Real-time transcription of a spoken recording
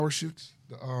shoots.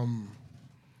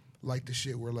 Like the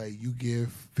shit where like you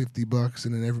give $50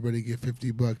 and then everybody give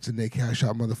 $50 and they cash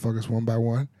out motherfuckers one by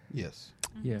one. Yes.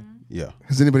 Yeah. Yeah.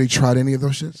 Has anybody tried any of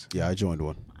those shits? Yeah, I joined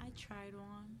one. I tried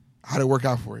one. How'd it work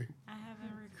out for you? I haven't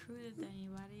recruited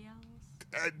anybody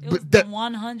else. It But was that, the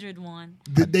 100 one.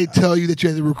 did they tell you that you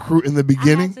had to recruit in the I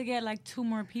beginning? had to get like 2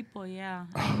 more people. Yeah,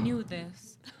 I knew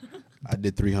this. I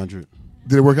did 300.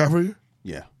 Did it work out for you?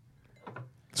 Yeah.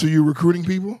 So you're recruiting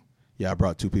people? Yeah, I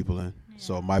brought 2 people in.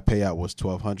 So my payout was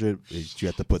 $1,200. You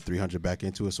have to put $300 back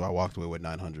into it. So I walked away with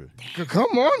 $900.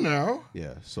 Come on now.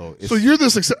 Yeah. So you're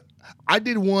the success. I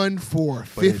did one for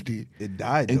 $50. It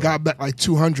died and though. got back like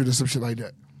 $200 or some shit like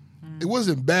that. It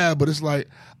wasn't bad, but it's like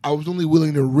I was only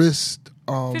willing to risk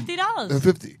 $50.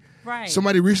 $50. Right.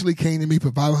 Somebody recently came to me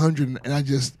for $500, and I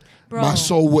just Bro, my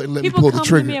soul wouldn't let me people pull the come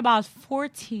trigger. to me about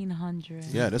 1,400.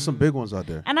 Yeah, there's some big ones out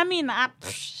there. And I mean,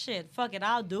 shit, fuck it,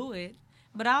 I'll do it.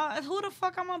 But who the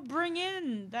fuck I'm gonna bring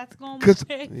in? That's gonna Because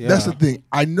pay? that's the thing.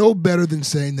 I know better than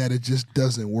saying that it just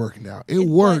doesn't work now. It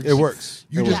works. It works.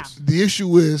 You It just works. the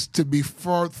issue is to be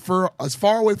as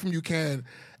far away from you can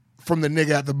from the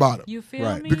nigga at the bottom. You feel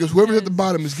Right. me? Because whoever's at the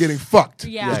bottom is getting fucked.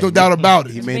 Yeah. There's no doubt about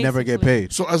it. He may never get Basically.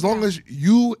 paid. So as long as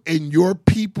you and your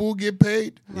people get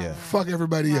paid, Yeah. fuck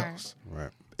everybody Right. else. Right.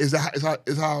 Is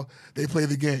how they play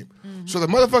the game. So the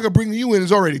motherfucker bringing you in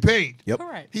is already paid. Yep.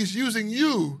 Correct. He's using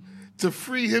you to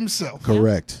free himself.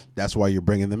 Correct. That's why you're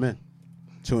bringing them in,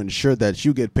 to ensure that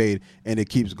you get paid and it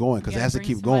keeps going, because it Gotta has to bring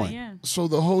keep somebody going. in. So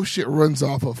the whole shit runs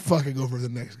off of fucking over the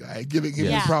next guy, giving him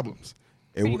Yeah. problems.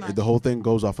 Pretty much. The whole thing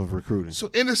goes off of recruiting. So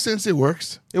in a sense, it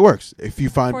works. It works if you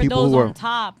find For people those who are. on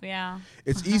top, yeah.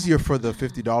 It's easier for the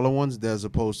 $50 ones as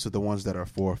opposed to the ones that are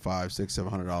 $400, $500, $600,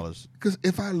 $700. Because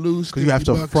if I lose, Because you have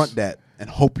to $50, front that and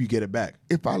hope you get it back.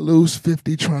 If I lose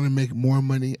 50 trying to make more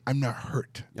money, I'm not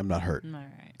hurt. I'm not hurt. All right.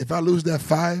 If I lose that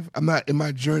 5, I'm not in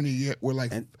my journey yet. Where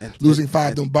like And losing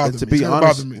 5 don't bother to me. be It's gonna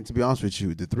honest, bother me. and to be honest with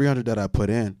you, the 300 that I put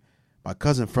in, my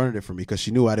cousin fronted it for me because she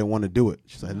knew I didn't want to do it.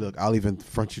 She's like, "Look, I'll even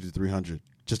front you the 300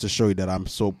 just to show you that I'm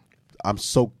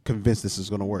so convinced this is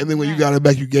going to work." And then when you got it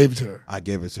back, you gave it to her. I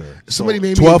gave it to her. Somebody so made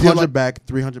me a deal 1,200 like- back,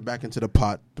 300 back into the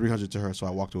pot, 300 to her. So I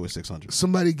walked away with 600.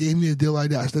 Somebody gave me a deal like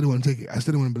that. I still didn't want to take it. I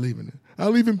still didn't want to believe in it.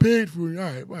 I'll even pay it for it.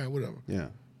 All right, whatever. Yeah.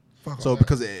 Fuck all So that.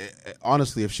 because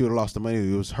honestly, if she would have lost the money,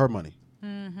 it was her money.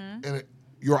 And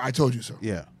I told you so.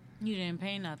 Yeah. You didn't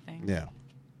pay nothing. Yeah.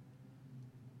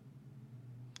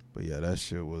 But yeah, that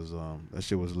shit was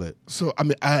lit. So I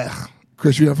mean,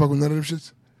 Chris, you don't fuck with none of them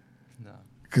shits. No.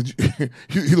 Cause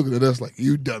you looking at us like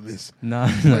you dummies Nah.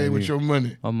 playing with your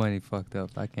money. My money fucked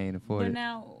up. I can't afford But it.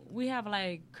 now we have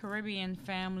like Caribbean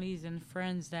families and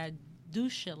friends that do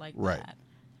shit like Right. that.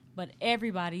 But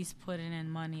everybody's putting in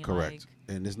money. Correct. Like,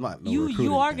 And it's not no you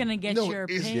recruiting are thing. gonna get No, your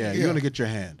it's- pay. Yeah, Yeah. you're gonna get your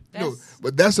hand. No, That's-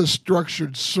 but that's a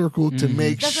structured circle to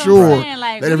make That's what I'm sure saying,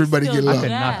 like, that we everybody still get do I love.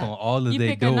 could that. knock on all of You their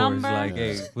pick a doors. number. Like,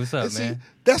 hey, what's up, And see, man?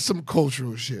 that's some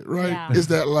cultural shit, right? Yeah. Is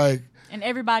that like and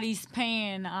everybody's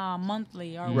paying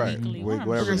monthly or Right. weekly.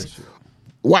 Whatever. Okay. that shit.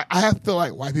 why? I have to feel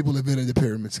like white people invented the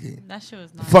pyramid scheme. That shit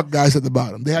was nice. Fuck guys at the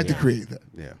bottom. They had to create that.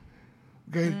 Yeah.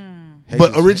 Okay. Mm.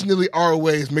 But Haitians- originally, our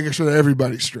way is making sure that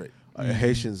everybody's straight.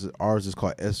 Haitians, ours is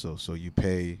called ESO, so you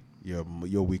pay your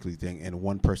weekly thing, and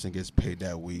one person gets paid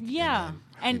that week. Yeah.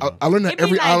 And I learned that it be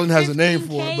every like island has a name for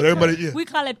 15K it, but everybody, per- yeah. We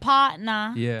call it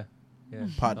partner. Yeah. Yeah.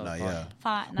 Partner, yeah.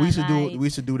 Partner We used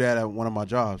to night. do that at one of my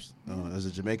jobs. As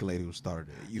a Jamaican lady who started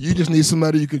it. You just need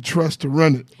somebody you could trust to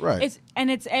run it. right.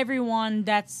 It's everyone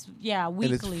that's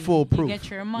weekly. it's foolproof. You get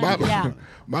your money. My, yeah.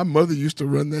 my mother used to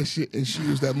run that shit, and she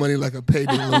used that money like a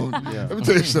payday loan. Yeah. Let me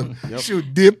tell you something. Yep. She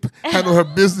would dip, handle her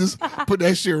business, put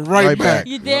that shit right, Right back. back.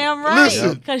 You damn right.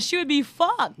 Listen. Because she would be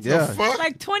fucked. Yeah. Fuck.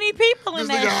 Like 20 people This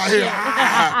in nigga out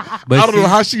that here. shit. But I don't know see-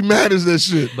 how she manages that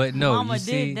shit. But no, Mama you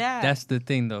see, did that. that's the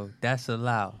thing though. That's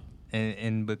allowed.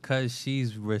 And because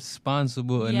she's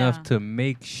responsible Yeah. enough to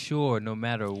make sure no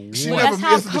matter what, She Well, never that's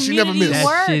how missed it. She never community missed. that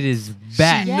works. shit is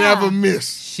back. She Yeah. never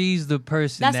missed. She's the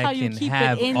person That's that how you can keep it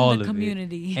have in all the of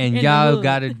community, it. And in the y'all hood.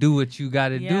 gotta do what you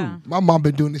gotta Yeah. My mom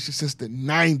been doing this shit since the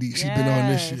 90s. She been on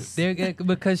this Yes. shit. do.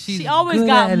 Because she's She always good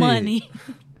got at money.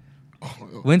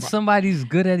 When somebody's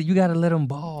good at it, you gotta let them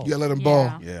ball. You gotta let them Yeah.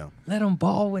 ball. Yeah. Let them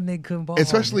ball when they couldn't ball.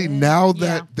 Especially man. now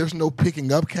that Yeah. there's no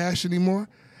picking up cash anymore.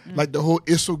 Like the whole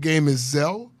ISO game is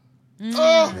Zelle. Mm.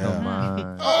 Come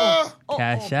on. Oh,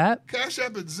 Cash App. Cash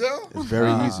App and Zelle. It's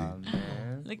very easy.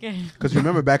 Man. Look at Because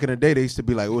remember back in the day, they used to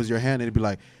be like, "What was your hand?" And it'd be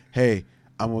like, "Hey,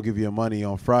 I'm gonna give you your money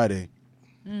on Friday,"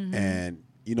 and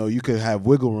you could have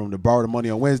wiggle room to borrow the money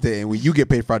on Wednesday, and when you get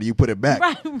paid Friday, you put it back.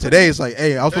 Right. Today it's like,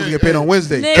 "Hey, I was supposed to get paid on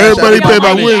Wednesday." Nigga, Cash Everybody out got pay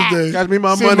by money. Wednesday. Cash me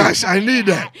my See, money. I need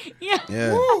that. Yeah.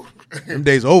 Yeah. Woo. Them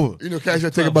days over. You know, Cash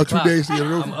take about 2 days to get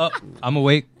it over. I'm up. I'm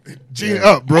awake. Gene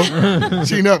up, bro.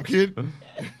 Gene up, kid.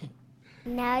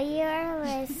 Now you're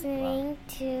listening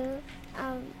to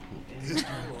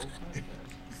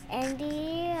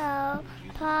NDO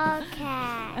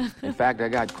Podcast. In fact, I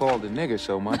got called a nigger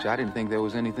so much I didn't think there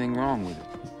was anything wrong with it.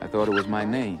 I thought it was my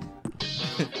name.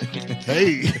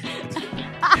 Hey.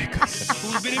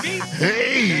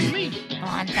 Hey.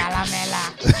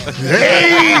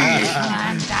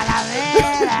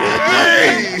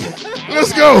 Hey.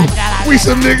 Let's go. We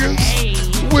some niggas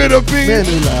with opinions.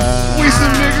 We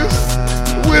some niggas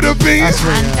with opinions. We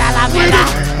some niggas with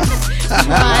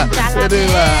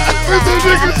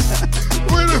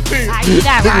opinions.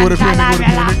 Nigga with opinion,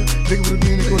 nigga with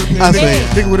opinion, nigga with opinion,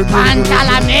 nigga with opinion, nigga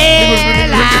with opinion,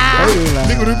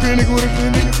 nigga with opinion, nigga with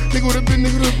opinion, nigga with opinion,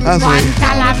 nigga with opinion.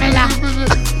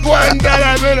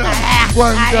 Guantanamera,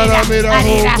 Guantanamera,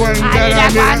 ho,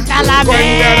 Guantanamera,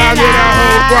 Guantanamera,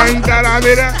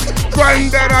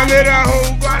 Guantanamera, ho,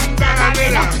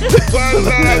 Guantanamera,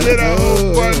 Guantanamera, ho,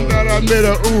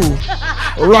 Guantanamera.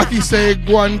 Ooh, Rocky say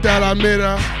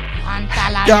Guantanamera.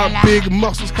 Got big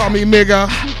muscles, call me nigga.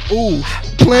 Ooh,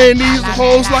 playing these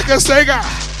hoes like a Sega.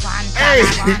 Hey,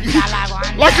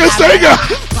 like a Sega.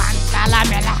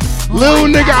 Little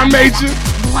nigga, I made you.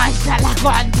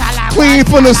 Clean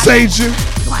from the Sager.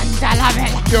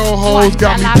 Yo, hoes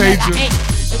got me paging.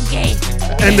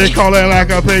 And they call it like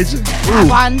a pager. Ooh.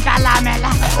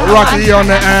 Rocky on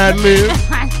the ad lib.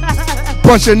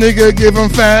 Punch a nigga, give him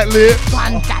fat lip.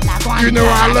 You know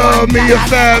I love me a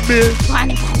fat bitch.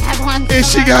 And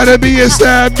she gotta be a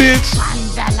sad bitch.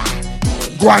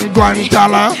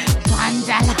 Guantala.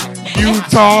 You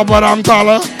tall, but I'm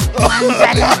taller.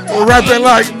 Rapping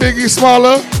like Biggie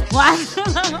Smaller.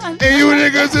 And you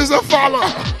niggas is a follower.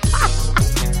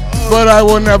 But I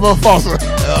will never falter.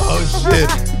 Oh shit.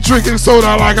 Drinking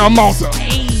soda like a Malta.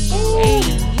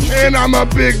 And I'm a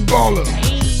big baller.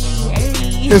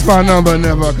 It's my number,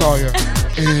 never call ya.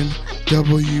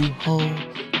 NW ho.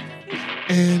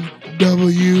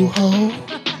 NW ho.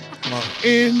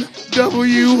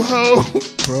 NW ho.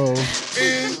 Bro.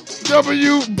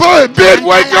 NW. Bud, bid,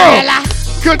 wake up.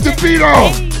 Cut the beat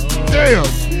off. Damn.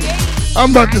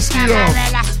 I'm about to ski off.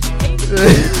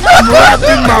 I'm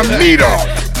rapping my meat off.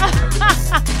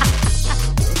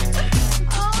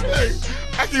 Hey,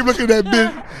 I keep looking at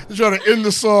Ben trying to end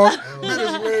the song. Ben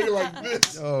is wearing like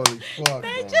this. Holy fuck,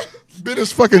 bro. Ben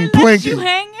is fucking planking. You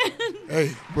hanging?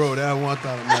 Hey, Bro, that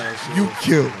 $1,000 shit. you was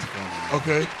killed. funny.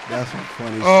 Okay? That's some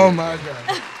funny shit. Oh my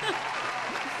God.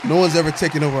 No one's ever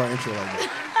taken over our intro like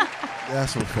that.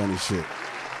 That's some funny shit.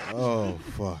 Oh,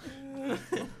 fuck.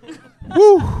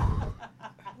 Woo.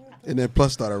 And then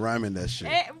Plus started rhyming that shit.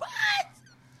 Hey, what?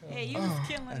 Hey, you was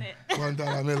killing it.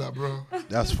 Guantanamera, bro.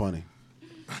 That's funny.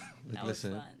 That was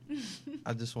Listen, fun.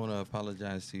 I just want to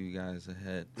apologize to you guys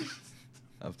ahead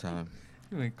of time.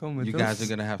 You You guys are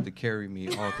going to have to carry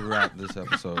me all throughout this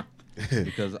episode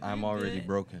because I'm already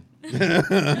broken. You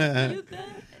good?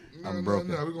 I'm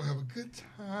broken. No, we're going to have a good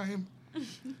time.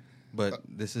 But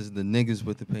this is the Niggas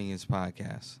with Opinions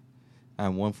podcast.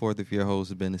 I'm 1/4 of your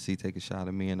host, Ben the C. Take a shot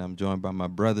at me, and I'm joined by my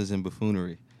brothers in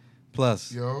buffoonery.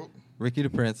 Plus, Yo. Ricky the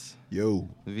Prince, Yo.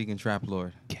 the vegan trap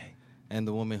lord, and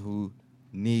the woman who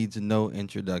needs no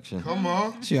introduction. Come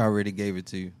on. She already gave it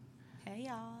to you. Hey,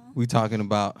 y'all. We talking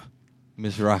about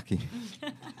Miss Rocky.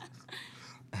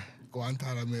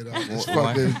 Guantanamera. It's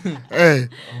fucking. Hey,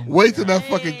 wait till I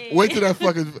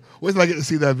get to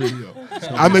see that video.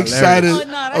 I'm excited Oh, no,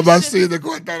 that about shit- seeing the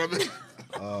Guantanamera.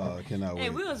 Oh, I cannot Hey,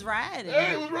 wait. we was riding.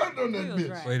 Hey, it was right on that We was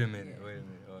bitch. right. Wait a minute.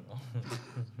 Hold on.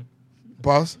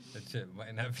 Boss. That shit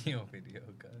might not be on video,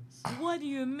 cuz. What do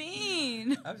you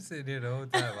mean? I'm sitting here the whole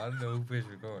time. I don't know who pushed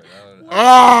record. I don't know.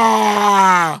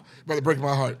 Ah! About to break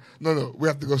my heart. No, we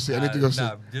have to go see. I need to go see.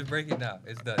 Nah, just break it now.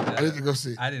 It's done. I need to go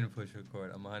see. I didn't push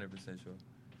record. I'm 100% sure.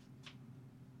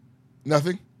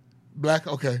 Nothing? Black?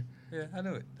 Okay. Yeah, I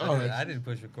knew it. All right. I didn't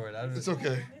push record. It's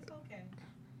okay. It's okay.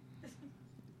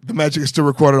 The magic is still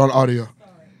recorded on audio.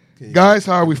 Guys,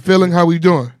 how are we feeling? How are we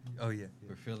doing? Oh, yeah.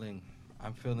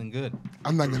 I'm feeling good.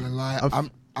 I'm not gonna lie.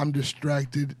 I'm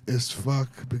distracted as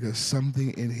fuck because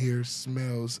something in here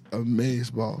smells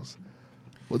amazeballs.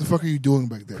 What the fuck are you doing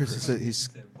back there? Chris Chris? said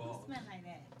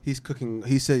he's cooking.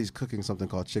 He said he's cooking something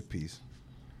called chickpeas.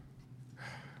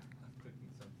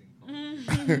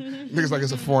 Niggas like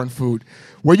it's a foreign food.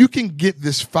 Where you can get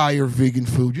this fire vegan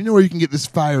food. You know where you can get this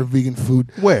fire vegan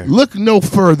food? Where? Look no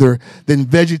further than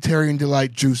Vegetarian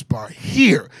Delight Juice Bar.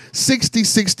 Here,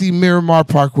 6060 Miramar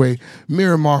Parkway,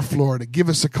 Miramar, Florida. Give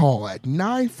us a call at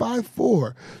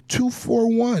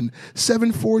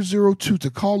 954-241-7402 to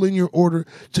call in your order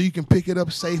so you can pick it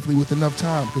up safely with enough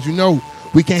time. Because you know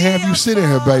we can't have you sitting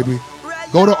here, baby.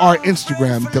 Go to our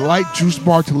Instagram, Delight Juice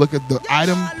Bar, to look at the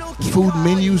item food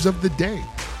menus of the day.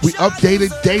 We update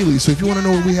it daily, so if you want to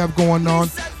know what we have going on,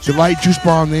 Delight Juice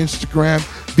Bar on the Instagram,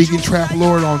 Vegan Trap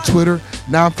Lord on Twitter,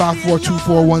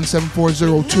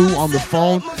 954-241-7402 on the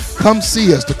phone. Come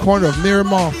see us, the corner of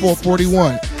Miramar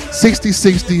 441,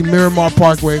 6060 Miramar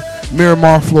Parkway,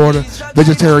 Miramar, Florida,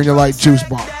 Vegetarian Delight Juice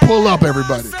Bar. Pull up,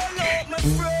 everybody.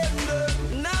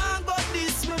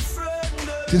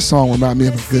 This song remind me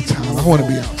of a good time. I want to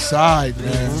be outside,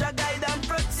 man.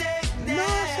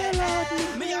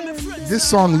 This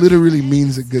song literally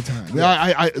means a good time.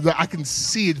 I can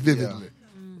see it vividly. Yeah.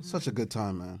 Such a good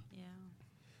time, man. Yeah.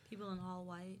 People in all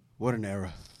white. What an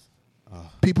era.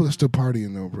 People are still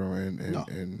partying though, bro,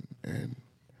 and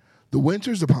the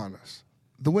winter's upon us.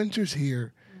 The winter's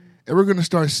here, and we're gonna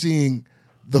start seeing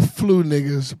the flu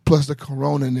niggas plus the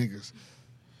corona niggas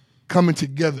coming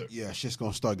together. Yeah, shit's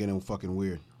gonna start getting fucking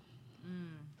weird.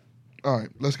 All right,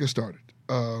 let's get started.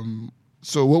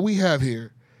 So what we have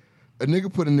here, a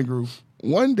nigga put in the group,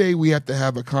 one day we have to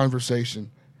have a conversation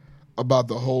about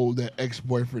the hold that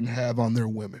ex-boyfriend have on their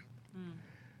women.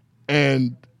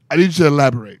 And I need you to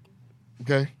elaborate,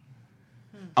 okay?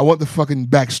 I want the fucking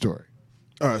backstory.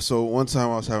 All right, so one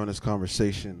time I was having this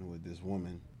conversation with this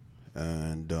woman,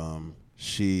 and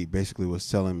she basically was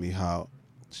telling me how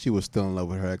she was still in love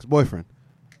with her ex-boyfriend.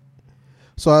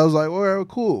 So I was like, well,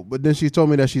 cool. But then she told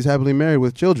me that she's happily married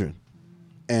with children,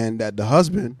 and that the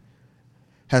husband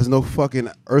has no fucking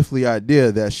earthly idea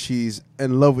that she's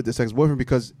in love with this ex-boyfriend,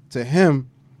 because to him,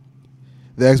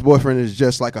 the ex-boyfriend is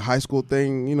just like a high school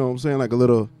thing, you know what I'm saying? Like a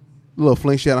little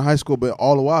fling she had in high school, but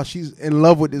all the while she's in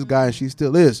love with this guy, and she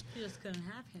still is. She just couldn't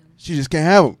have him. She just can't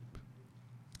have him.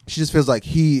 She just feels like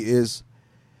he's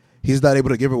not able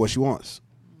to give her what she wants,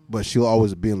 but she'll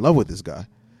always be in love with this guy.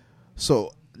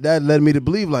 So that led me to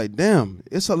believe, like, damn,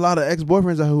 it's a lot of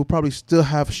ex-boyfriends out here who probably still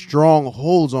have strong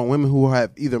holds on women who have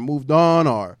either moved on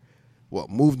or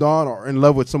in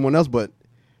love with someone else, but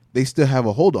they still have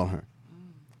a hold on her.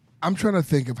 I'm trying to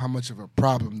think of how much of a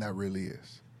problem that really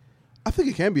is. I think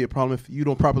it can be a problem if you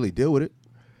don't properly deal with it.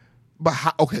 But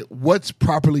what's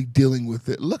properly dealing with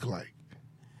it look like?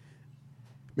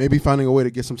 Maybe finding a way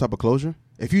to get some type of closure.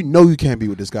 If you know you can't be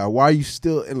with this guy, why are you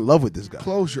still in love with this guy?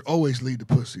 Closure always lead to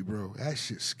pussy, bro. That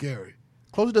shit's scary.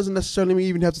 Closure doesn't necessarily mean you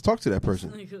even have to talk to that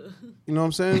person. You know what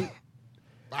I'm saying?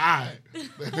 All right.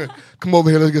 Come over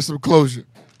here, let's get some closure.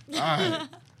 All right.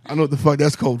 I know what the fuck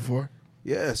that's code for.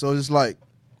 Yeah, so it's like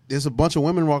there's a bunch of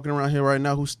women walking around here right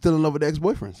now who's still in love with they've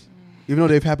even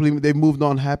though they've moved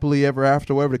on happily ever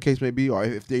after, whatever the case may be, or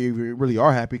if they really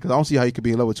are happy, because I don't see how you could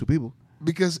be in love with two people.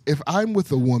 Because if I'm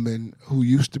with a woman who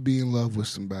used to be in love with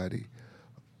somebody,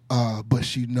 but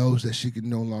she knows that she can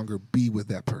no longer be with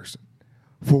that person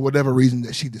for whatever reason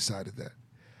that she decided that.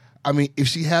 I mean, if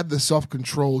she had the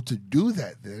self-control to do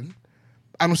that then,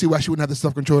 I don't see why she wouldn't have the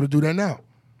self-control to do that now.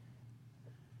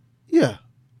 Yeah.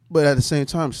 But at the same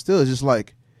time, still, it's just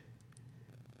like,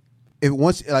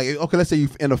 okay, let's say you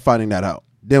end up finding that out.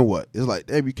 Then what? It's like,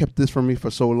 damn, you kept this from me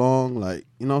for so long. Like,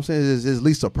 you know what I'm saying? There's at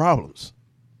least some problems.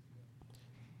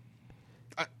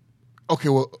 Okay,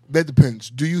 well, that depends.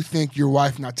 Do you think your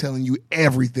wife not telling you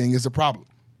everything is a problem?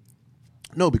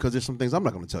 No, because there's some things I'm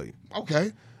not going to tell you.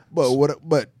 Okay.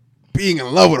 But being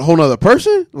in love with a whole nother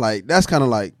person, like, that's kind of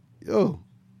like, yo,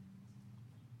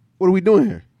 what are we doing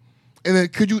here? And then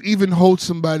could you even hold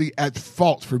somebody at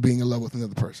fault for being in love with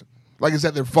another person? Like, is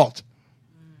that their fault?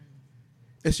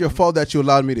 It's your fault that you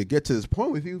allowed me to get to this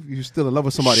point with you. You're still in love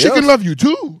with somebody else. She can love you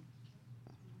too.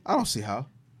 I don't see how.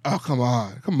 Oh, come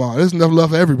on. There's enough love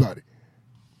for everybody.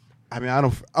 I mean, I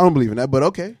don't believe in that, but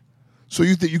okay. So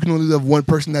you think you can only love one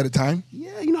person at a time?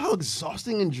 Yeah, you know how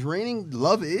exhausting and draining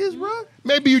love is, bro?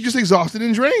 Maybe you're just exhausted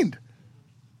and drained.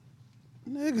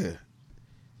 Nigga.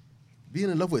 Being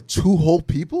in love with two whole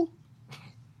people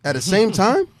at the same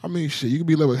time? I mean, shit, you can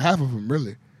be in love with half of them,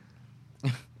 really.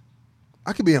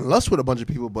 I could be in lust with a bunch of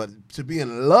people, but to be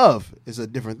in love is a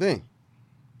different thing.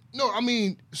 No, I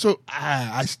mean, so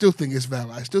I still think it's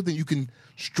valid. I still think you can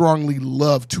strongly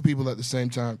love two people at the same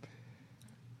time.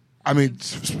 I mean,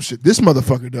 shit, this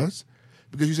motherfucker does.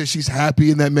 Because you say she's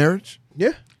happy in that marriage?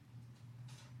 Yeah.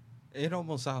 It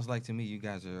almost sounds like to me you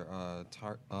guys are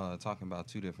talking about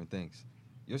two different things.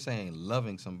 you're saying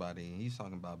loving somebody, and he's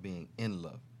talking about being in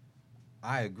love.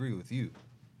 I agree with you.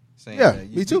 Saying that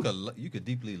me too. You could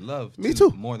deeply love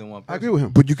more than one person. I agree with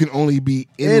him. But you can only be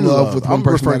in love with one I'm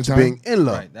person referring at a to time. being in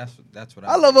love. Right, that's what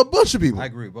I love a bunch of people. I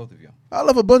agree with both of you. I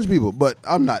love a bunch of people, but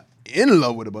I'm not in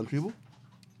love with a bunch of people.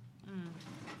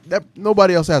 That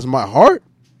nobody else has my heart.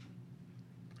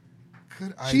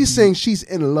 She's saying she's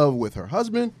in love with her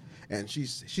husband, and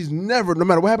she's never, no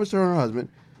matter what happens to her and her husband,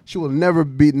 she will never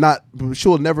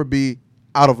be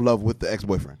out of love with the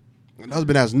ex-boyfriend. And the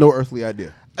husband has no earthly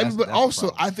idea. But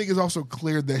also, I think it's also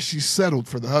clear that she's settled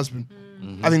for the husband.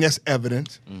 I think that's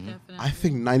evident. I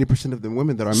think 90% of the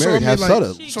women that are married have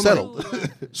settled.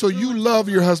 So you love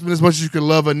your husband as much as you can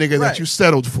love a nigga that you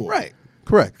settled for. Right.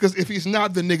 Correct. Because if he's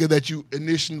not the nigga that you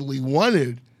initially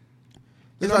wanted,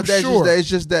 it's not that. It's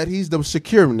just that he's the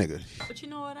secure nigga. But you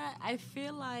know what? I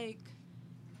feel like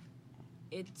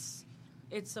it's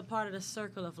a part of the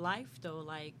circle of life, though.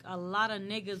 Like, a lot of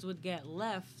niggas would get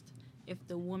left if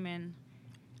the woman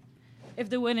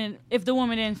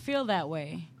didn't feel that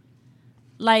way.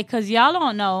 Like, cause y'all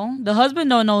don't know, the husband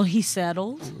don't know he's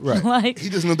settled. Right. Like, he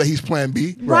doesn't know that he's Plan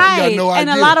B. Right. He got no and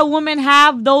idea. a lot of women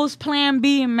have those Plan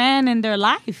B men in their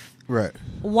life. Right.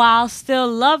 While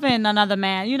still loving another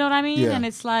man. You know what I mean? Yeah. And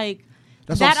it's like,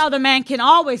 That's that other man can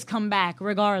always come back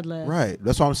regardless. Right.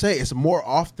 That's what I'm saying. It's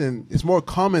more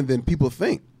common than people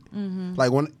think.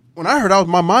 Like when I heard out,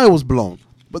 my mind was blown.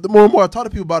 But the more and more I talk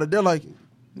to people about it, they're like,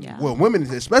 well, women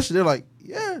especially, they're like,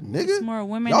 yeah, nigga. It's more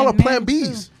women y'all are than Plan men,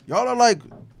 Bs. too. Y'all are like,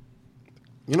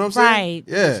 you know what I'm saying? Right.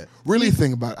 Yeah. Really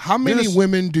think about it. How many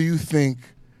women do you think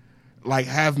like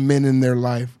have men in their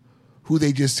life who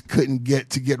they just couldn't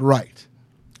get right?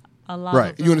 A lot. Right.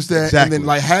 Of them. You understand? Exactly. And then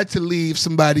like had to leave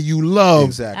somebody you love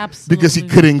Exactly. because he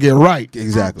couldn't get right.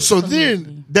 Exactly. So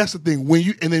then that's the thing. When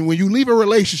you leave a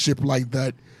relationship like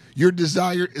that, your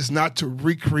desire is not to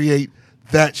recreate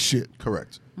that shit.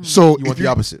 Correct. So You want the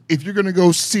opposite. If you're gonna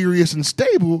go serious and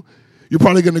stable, you're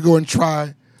probably gonna go and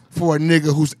try for a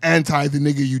nigga who's anti the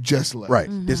nigga you just left. Right.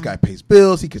 This guy pays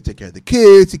bills. He could take care of the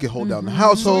kids. He could hold down the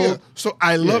household. So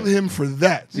I love him for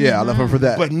that. Yeah, I love him for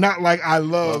that. But not like I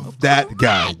love that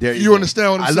guy. There you go.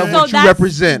 understand what I'm I saying? love what you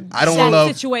represent. I don't that love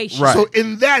situation. Right. So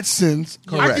in that sense, I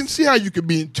Correct. can see how you could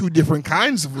be in two different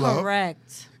kinds of love.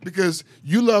 Correct. Because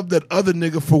you love that other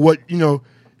nigga for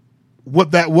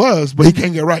what that was, but he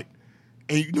can't get right.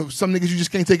 And some niggas you just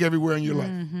can't take everywhere in your life.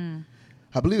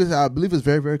 I believe it's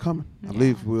very, very common. I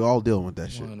believe we're all dealing with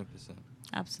that shit. 100%.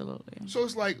 Absolutely. So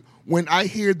it's like when I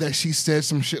hear that she said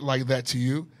some shit like that to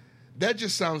you, that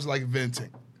just sounds like venting.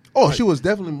 Oh, she was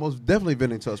most definitely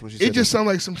venting to us when she said It just that. sounds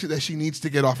like some shit that she needs to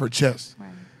get off her chest. Right.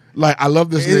 Like, I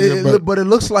love this nigga, but it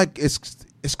looks like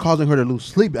it's causing her to lose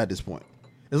sleep at this point.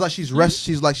 It's like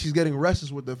she's getting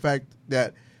restless with the fact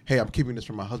that, hey, I'm keeping this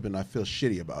from my husband and I feel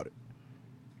shitty about it.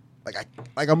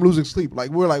 Like I'm losing sleep.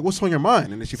 Like we're like, what's on your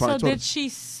mind? And then she finally So told did us. she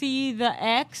see the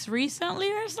ex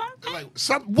recently or something?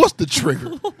 like, what's the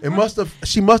trigger?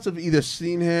 She must have either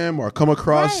seen him or come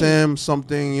across Right. him,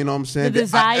 something, you know what I'm saying? The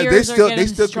desires they still are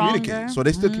getting communicate. stronger. So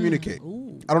they still communicate.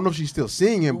 Ooh. I don't know if she's still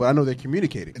seeing him, but I know they're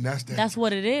communicating. And that's that. That's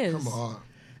what it is. Come on.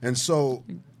 And so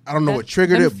I don't know what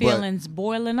triggered Them it, but feelings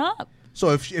boiling up.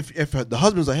 so if the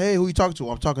husband's like, hey, who you talking to?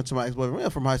 I'm talking to my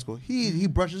ex-boyfriend from high school. He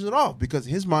brushes it off because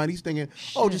in his mind he's thinking,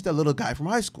 oh, just that little guy from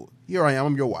high school. Here I am,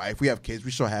 I'm your wife. We have kids.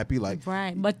 We're so happy. Like,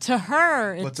 Right. But to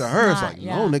her, but it's to her, it's not, like,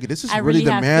 yeah. no, nigga, this is I really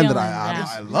the have man that feelings,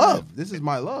 I yeah. love. This is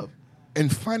my love.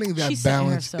 And finding that She's setting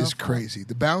balance herself is up. crazy.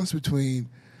 The balance between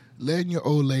letting your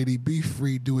old lady be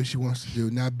free, do what she wants to do,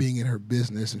 not being in her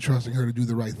business and trusting her to do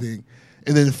the right thing,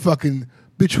 and then fucking,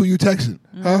 bitch, who you texting?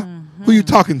 Huh? Who you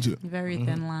talking to? Very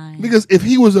thin line. Because if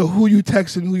he was a who you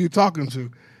texting, who you talking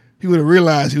to, he would have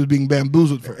realized he was being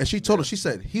bamboozled for. And she told us, she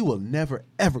said, he will never,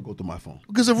 ever go through my phone.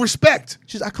 Because of respect.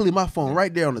 She said, I could leave my phone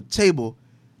right there on the table,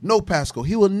 no passcode.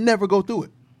 He will never go through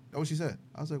it. That's what she said.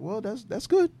 I was like, well, that's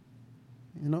good.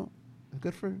 You know,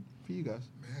 good for you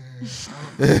guys.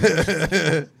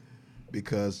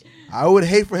 Because I would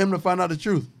hate for him to find out the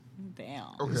truth. Damn.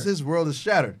 Okay. His world is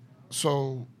shattered.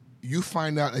 So you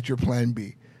find out that you're Plan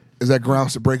B. Is that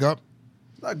grounds to break up?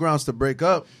 Not grounds to break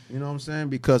up, you know what I'm saying?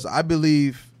 Because I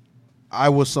believe I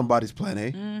was somebody's Plan A.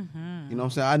 You know what I'm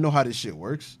saying? I know how this shit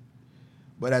works.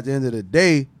 But at the end of the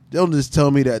day, don't just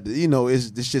tell me that,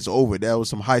 this shit's over. That was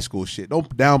some high school shit.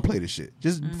 Don't downplay the shit.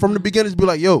 Just from the beginning, be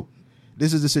like, yo,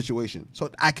 this is the situation. So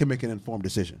I can make an informed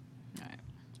decision.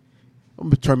 I'm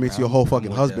going to turn me into your whole fucking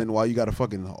with husband that. while you got a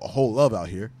fucking whole love out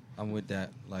here. I'm with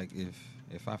that. Like,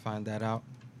 if I find that out,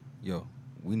 yo,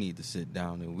 we need to sit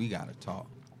down and we got to talk.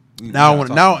 Now I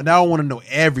want to know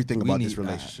everything about this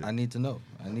relationship. I need to know.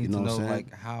 I need to know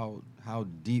like how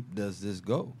deep does this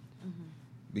go?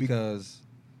 Because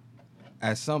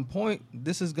at some point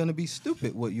this is going to be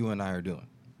stupid what you and I are doing.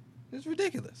 It's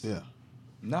ridiculous. Yeah.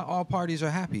 Not all parties are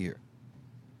happy here.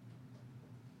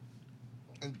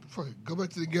 And fuck it, go back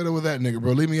to the ghetto with that nigga,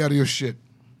 bro. Leave me out of your shit.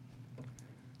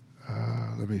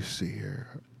 Let me see here.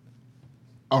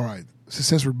 All right, so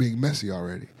since we're being messy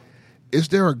already, is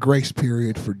there a grace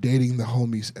period for dating the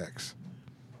homie's ex?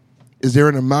 Is there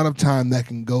an amount of time that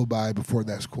can go by before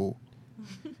that's cool?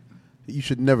 You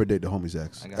should never date the homie's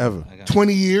ex. Ever.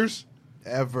 20 years?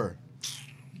 Ever.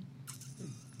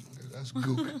 That's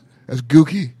gook. That's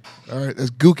gooky. All right,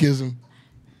 that's gookism.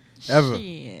 Ever.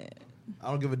 Shit. I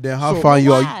don't give a damn how fine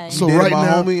you are. So You right my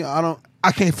now, homie,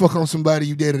 I can't fuck on somebody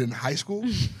you dated in high school.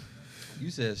 You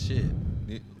said shit.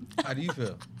 How do you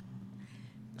feel?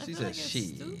 She I feel said like it's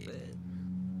shit. stupid.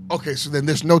 Okay, so then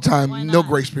there's no time, Why no not?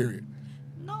 grace period.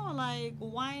 No, like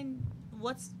why?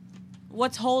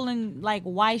 What's holding? Like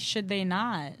why should they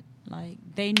not? Like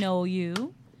they know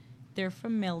you, they're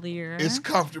familiar. It's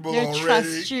comfortable They already.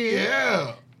 trust you.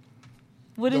 Yeah.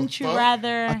 Wouldn't you fuck?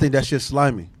 rather? I think that shit's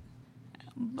slimy.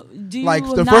 Do you like,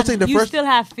 the not, first thing- the you first- still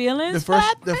have feelings.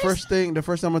 The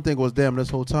first time I think was, damn, this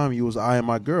whole time you was eyeing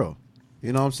my girl.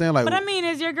 You know what I'm saying? Like, But I mean,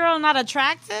 is your girl not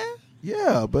attractive?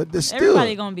 yeah, but there's still.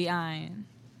 Everybody gonna be eyeing.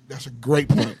 That's a great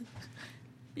point.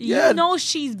 Yeah. You know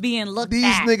she's being looked These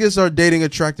at. niggas are dating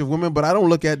attractive women, but I don't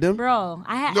look at them. Bro,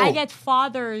 I No. get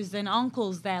fathers and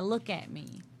uncles that look at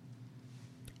me.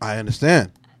 I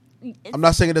understand. I'm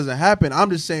not saying it doesn't happen.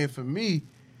 I'm just saying for me,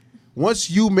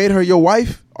 once you made her your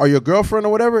wife or your girlfriend or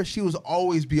whatever, she was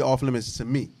always be off limits to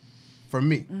me. For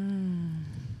me.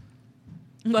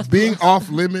 Being off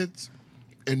limits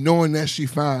and knowing that she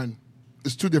fine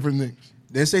is two different things.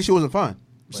 They didn't say she wasn't fine. I'm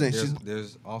But saying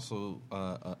there's also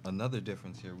another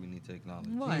difference here we need to acknowledge.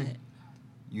 What?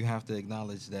 You have to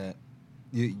acknowledge that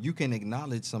you can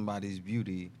acknowledge somebody's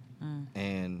beauty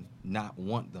and not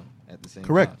want them at the same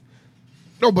Correct. time.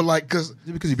 No, but like, because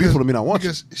you're beautiful to me, I want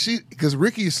you. Because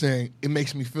Ricky is saying it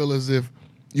makes me feel as if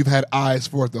you've had eyes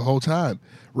for it the whole time.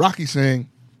 Rocky's saying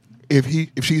if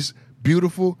she's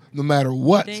beautiful, no matter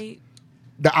what, the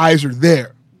eyes are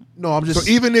there. No, I'm just.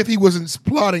 So even if he wasn't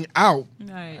plotting out,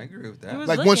 Right. I agree with that.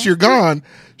 like once you're gone,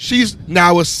 she's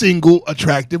now a single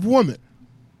attractive woman.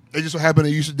 It just so happened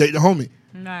that you should date the homie.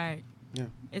 Right. Yeah.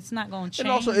 It's not going to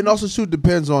change. It also too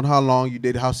depends on how long you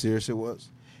dated, how serious it was.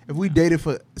 If we dated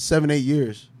for 7-8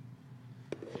 years,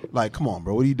 like, come on,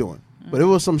 bro, what are you doing? But it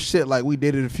was some shit like we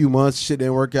dated a few months, shit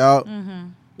didn't work out.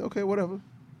 Okay, whatever.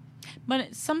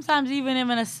 But sometimes even in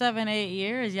a 7-8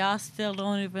 years, y'all still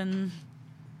don't even.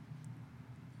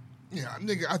 Yeah,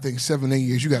 nigga, I think 7-8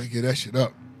 years, you got to get that shit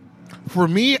up. For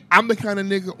me, I'm the kind of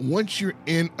nigga, once you're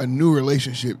in a new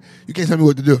relationship, you can't tell me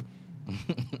what to do.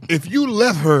 If you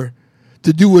left her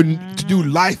to do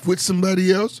life with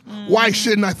somebody else, why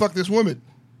shouldn't I fuck this woman?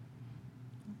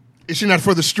 Is she not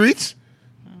for the streets?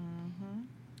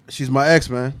 She's my ex,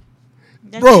 man.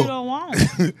 That Bro. you don't want.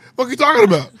 What are you talking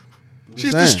about?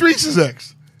 She's the saying. streets'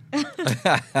 ex.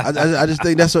 I just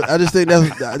think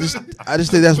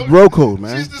that's bro code,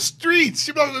 man. She's the streets.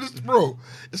 She belongs to this, bro.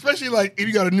 Especially like if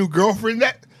you got a new girlfriend,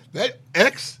 that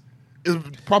ex is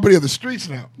property of the streets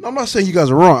now. No, I'm not saying you guys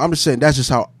are wrong. I'm just saying that's just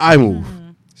how I move.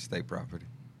 State property.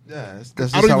 Yeah, that's I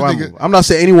just don't how I even move. think I'm not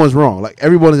saying anyone's wrong. Like,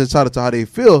 everyone is entitled to how they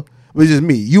feel, but it's just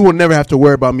me. You will never have to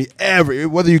worry about me ever,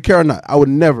 whether you care or not. I would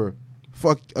never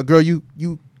fuck a girl you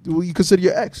consider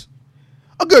your ex.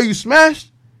 A girl you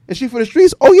smashed and she for the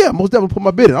streets. Oh yeah, most definitely put my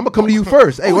bid in. I'm gonna come to you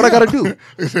first. Hey, what I gotta do?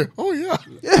 Oh yeah.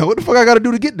 Yeah, what the fuck I gotta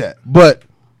do to get that? But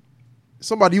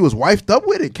somebody you was wifed up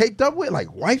with and caked up with, like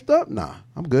wifed up? Nah,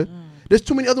 I'm good. There's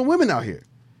too many other women out here.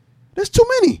 There's too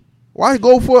many. Why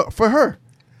go for her?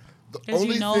 The 'Cause you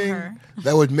only know thing her.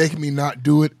 that would make me not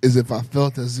do it is if I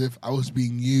felt as if I was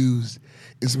being used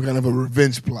in some kind of a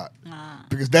revenge plot.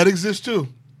 Because that exists too.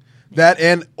 That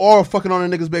or fucking on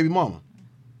a nigga's baby mama.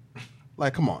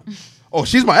 Like, come on. Oh,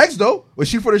 she's my ex though. Was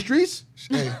she for the streets?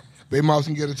 Hey, baby moms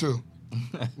can get it too.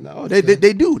 No, they do.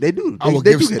 They do. I will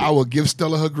They do get it. I will give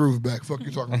Stella her groove back. Fuck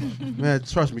you talking about? Man,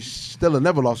 trust me, Stella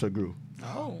never lost her groove.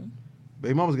 Oh.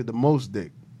 Baby mamas get the most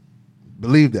dick.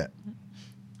 Believe that.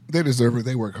 They deserve it.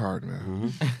 They work hard,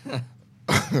 man.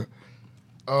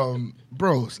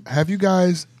 Bros, have you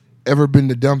guys ever been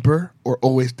the dumper or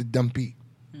always the dumpee?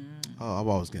 Oh, I'm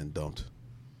always getting dumped.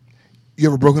 You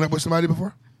ever broken up with somebody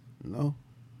before? No,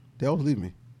 they always leave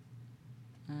me.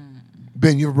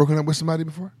 Ben, you ever broken up with somebody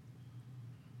before?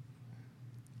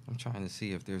 I'm trying to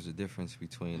see if there's a difference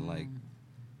between like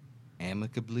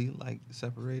amicably like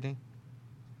separating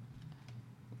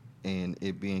and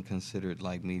it being considered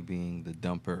like me being the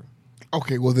dumper.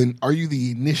 Okay, well then, are you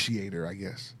the initiator? I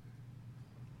guess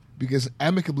because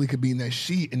amicably could mean that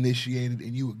she initiated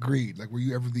and you agreed. Like, were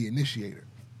you ever the initiator?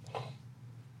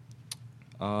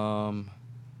 I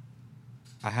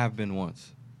have been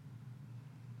once,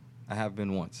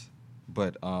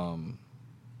 but more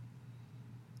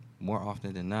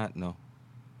often than not, no.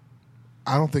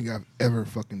 I don't think I've ever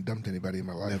fucking dumped anybody in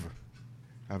my life. Never.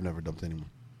 I've never dumped anyone.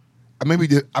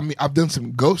 I've done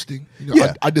some ghosting. You know,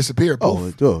 Yeah. I disappear.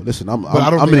 Oh, listen, I'm I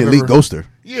don't an think I've elite ever- ghoster.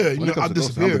 Yeah, you When know, it comes I to ghosting, I'm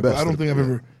disappear, the but best. I don't think I've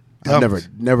ever. I've dumped.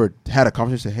 never had a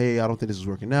conversation. Say, hey, I don't think this is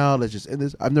working out. Let's just end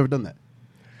this. I've never done that.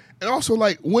 And also,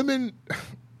 like women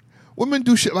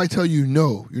do shit like tell you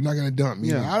no, you're not gonna dump me.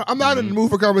 Yeah. You know, I'm not in the mood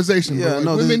for conversation. Yeah, But like,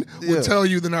 no, women yeah. will tell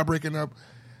you they're not breaking up,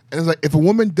 and it's like if a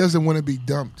woman doesn't want to be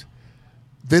dumped,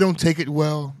 they don't take it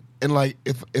well. And like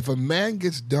if a man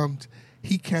gets dumped,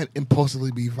 he can't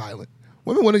impulsively be violent.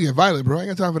 Women want to get violent, bro. I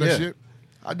ain't got time for that Yeah. shit.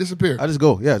 I disappear. I just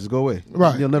go. Yeah, just go away.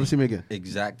 Right. You'll never see me again.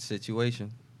 Exact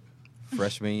situation.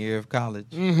 Freshman year of college,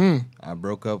 I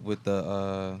broke up with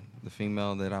the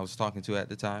female that I was talking to at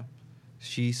the time.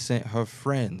 She sent her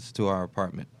friends to our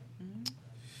apartment,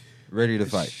 ready to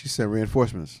fight. She sent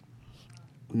reinforcements,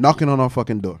 knocking on our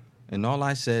fucking door. And all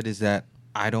I said is that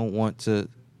I don't want to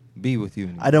be with you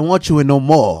anymore. I don't want you in no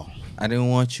more. I didn't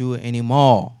want you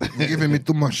anymore. You're giving me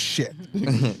too much shit.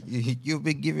 You've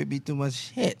been giving me too much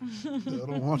shit. I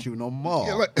don't want you no more.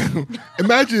 Yeah, like,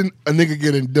 imagine a nigga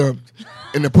getting dumped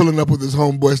and they're pulling up with his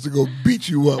homeboys to go beat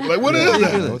you up. Like, what is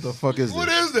that? What the fuck is What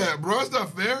this? is that, bro? It's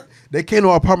not fair. They came to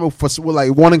our apartment with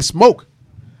like wanting smoke.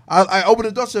 I opened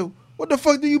the door and said, what the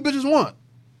fuck do you bitches want?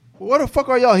 What the fuck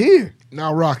are y'all here?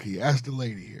 Now, Rocky, ask the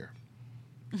lady here.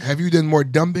 Have you done more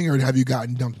dumping or have you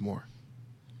gotten dumped more?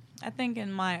 I think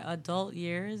in my adult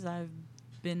years, I've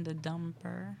been the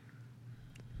dumper.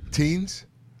 Teens?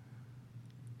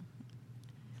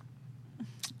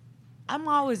 I'm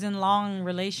always in long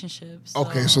relationships.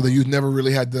 Okay, so that you've never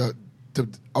really had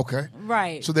okay.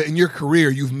 Right. So that in your career,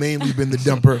 you've mainly been the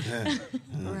dumper.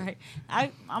 Right.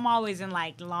 I'm always in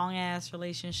like long ass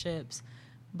relationships,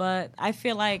 but I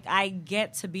feel like I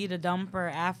get to be the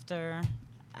dumper after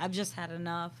I've just had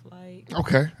enough. Like,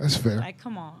 Okay, that's fair. like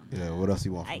come on. Yeah, what else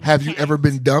you want? Have you ever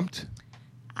been dumped?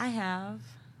 I have.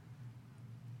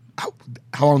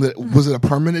 How long was it a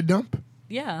permanent dump?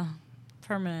 Yeah.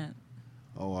 Permanent.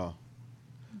 Oh, wow.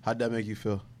 How'd that make you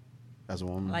feel as a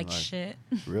woman? Like shit.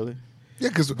 Really? Yeah,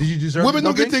 because Did you deserve women the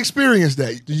don't get dumping? to experience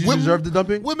that. Did you deserve the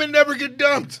dumping? Women never get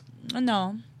dumped.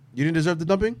 No. You didn't deserve the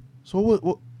dumping? So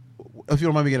what if you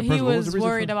don't mind me getting He personal, what was was the reason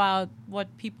worried for about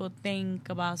what people think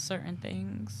about certain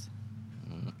things,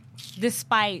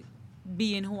 despite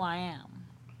being who I am.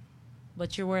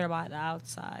 But you're worried about the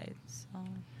outside. So.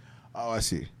 Oh, I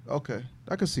see. Okay.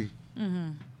 I can see.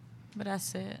 But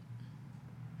that's it.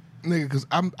 Nigga, because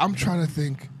I'm trying to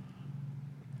think.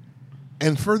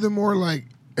 And furthermore, like,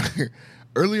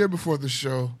 earlier before the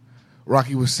show,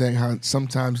 Rocky was saying how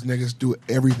sometimes niggas do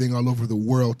everything all over the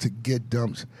world to get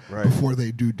dumped before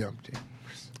they do dumping.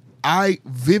 I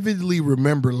vividly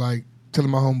remember, like,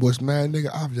 telling my homeboys, man, nigga,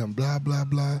 I've done blah, blah,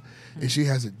 blah, and she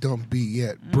hasn't dumped me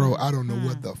yet. Bro, I don't know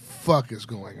what the fuck is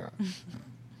going on.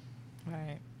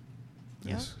 Right.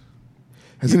 Yes.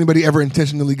 Has anybody ever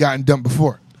intentionally gotten dumped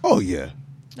before? Oh, yeah.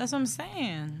 That's what I'm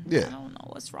saying. Yeah. I don't know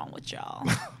what's wrong with y'all.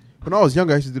 When I was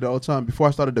younger, I used to do that all the time. Before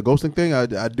I started the ghosting thing,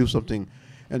 I'd do something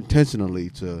intentionally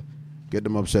to get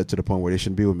them upset to the point where they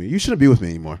shouldn't be with me. You shouldn't be with me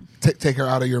anymore. Take her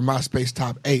out of your MySpace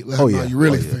top 8. Let her know how you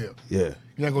really yeah. feel. Yeah.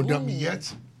 You're not going to dump me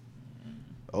yet?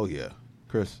 Oh, yeah.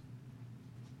 Chris.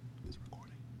 It's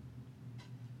recording.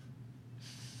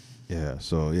 Yeah,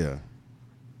 so, yeah.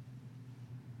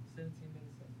 17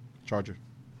 minutes left. Charger.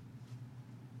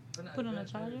 But nah, Put the on a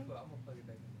battery charger? full. I'm gonna plug it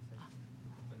back in a second.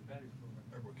 But the battery's full.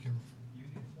 You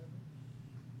need a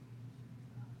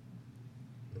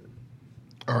charger?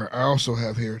 All right, I also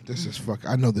have here,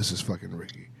 I know this is fucking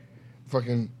Ricky.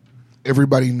 Fucking,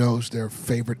 everybody knows their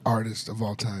favorite artist of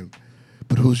all time.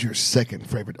 But who's your second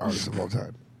favorite artist of all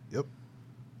time? Yep.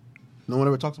 No one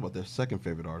ever talks about their second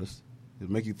favorite artist.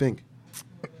 It'll make you think.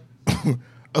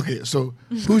 Okay, so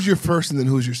who's your first and then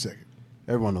who's your second?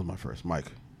 Everyone knows my first, Mike.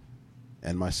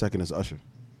 And my second is Usher.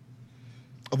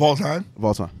 Of all time? Of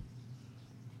all time.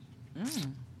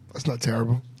 That's not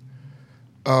terrible.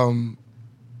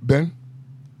 Ben?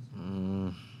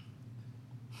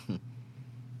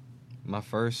 My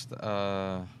first,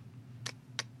 I'd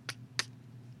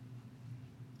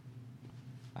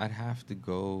have to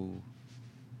go.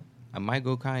 I might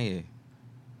go Kanye.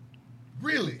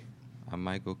 Really? I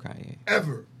might go Kanye.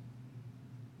 Ever?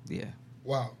 Yeah.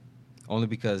 Wow. Only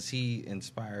because he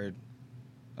inspired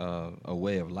a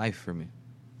way of life for me.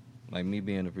 Like me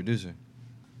being a producer,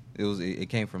 it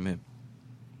came from him.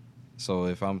 So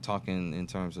if I'm talking in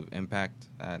terms of impact,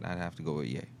 I'd have to go with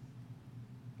Ye.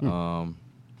 It's a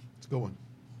good one.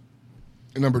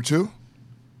 And number 2?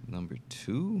 Number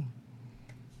 2?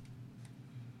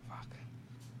 Fuck.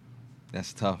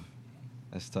 That's tough.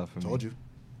 That's tough for me. Told you.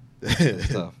 That's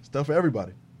tough. It's tough for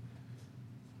everybody.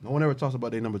 No one ever talks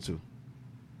about their number 2.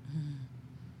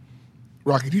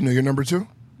 Rocky, do you know your number 2?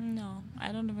 No,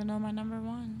 I don't even know my number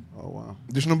 1. Oh, wow.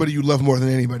 There's nobody you love more than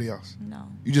anybody else. No.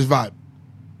 You just vibe.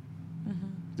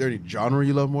 Is there any genre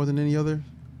you love more than any other?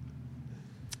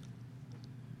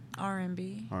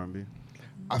 R&B. R&B.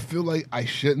 I feel like I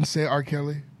shouldn't say R.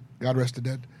 Kelly. God rest the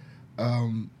dead.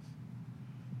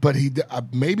 But he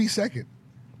maybe second.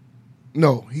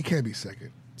 No, he can't be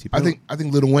second. T-Pain? I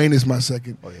think Lil Wayne is my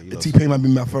second. Oh, yeah, you And love T-Pain might be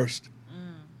my first.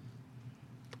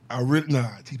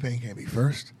 T-Pain can't be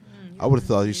first. I would have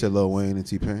thought you said Lil Wayne and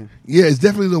T-Pain. Yeah, it's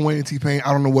definitely Lil Wayne and T-Pain.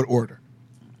 I don't know what order.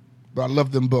 But I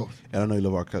love them both. And I know you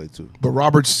love R. Kelly, too. But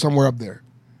Robert's somewhere up there.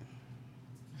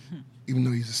 Even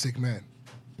though he's a sick man.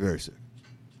 Very sick.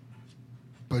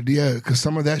 But yeah, because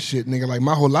some of that shit, nigga, like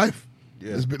my whole life.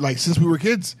 Yeah. It's been, like since we were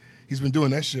kids, he's been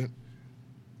doing that shit.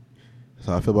 That's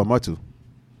how I feel about my 2.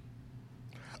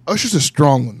 Usher's a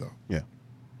strong one, though. Yeah.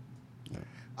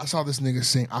 I saw this nigga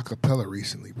sing a cappella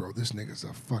recently, bro. This nigga's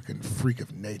a fucking freak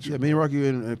of nature. Yeah, me and Rocky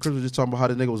and Chris was just talking about how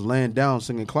the nigga was laying down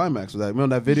singing Climax. With that.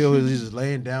 Remember that video? He's just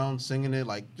laying down singing it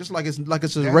it's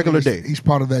a regular day. He's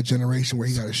part of that generation where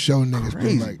he got to show niggas.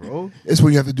 Crazy, like, bro. It's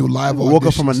when you have to do live auditions. Woke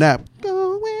up from a nap.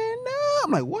 Going up.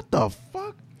 I'm like, what the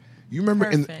fuck? You remember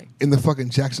in the fucking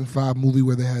Jackson 5 movie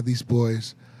where they had these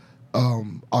boys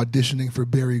auditioning for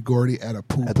Berry Gordy at a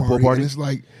pool party? And it's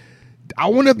like, I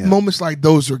wonder if moments like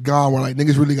those are gone where like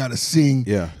niggas really got to sing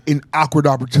in awkward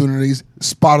opportunities,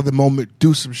 spot of the moment,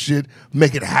 do some shit,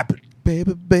 make it happen.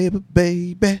 Baby, baby,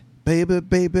 baby, baby,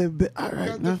 baby, baby. All right,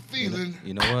 got the feeling.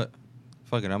 You know what?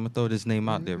 Fuck it. I'm gonna throw this name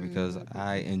out there because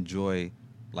I enjoy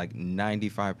like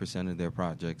 95% of their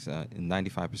projects and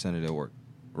 95% of their work.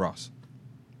 Ross.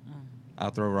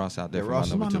 I'll throw Ross out there for Ross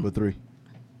my number 2. Number 3.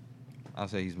 I'll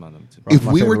say he's my number 2. Ross If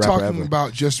my we were favorite rapper talking ever.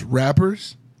 about just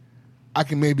rappers, I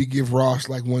can maybe give Ross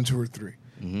like 1, 2, or 3.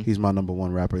 Mm-hmm. He's my number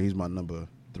 1 rapper. He's my number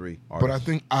 3 artist. But I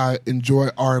think I enjoy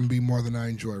R&B more than I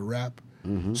enjoy rap.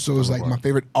 Mm-hmm. So it's like my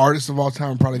favorite artist of all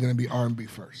time probably going to be R&B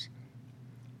first.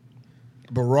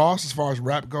 But Ross, as far as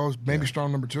rap goes, maybe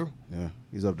strong number 2. Yeah,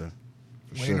 he's up there.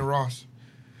 For Wayne sure. and Ross.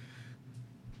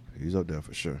 He's up there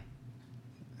for sure.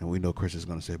 And we know Chris is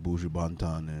going to say Buju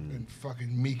Banton And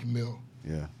fucking Meek Mill.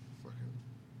 yeah.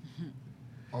 Fucking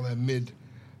all that mid.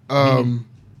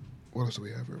 What else do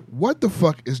we have here? What the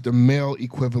fuck is the male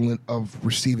equivalent of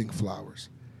receiving flowers?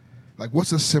 Like,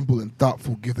 what's a simple and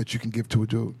thoughtful gift that you can give to a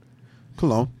dude?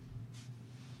 Cologne.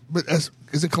 But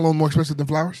isn't cologne more expensive than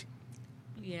flowers?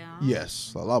 Yeah.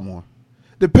 Yes, a lot more.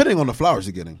 Depending on the flowers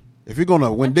you're getting. If you're going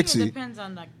to win Dixie. It depends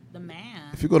on the man.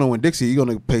 If you're going to win Dixie, you're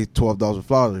going to pay $12 for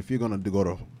flowers. If you're going to go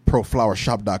to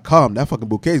proflowershop.com, that fucking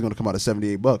bouquet is going to come out at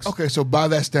 $78. Okay, so by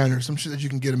that standard, some shit that you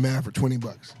can get a man for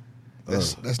 $20.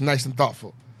 That's nice and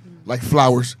thoughtful. Like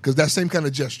flowers, because that same kind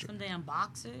of gesture. Some damn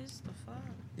boxes. The fuck?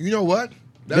 You know what?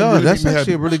 That's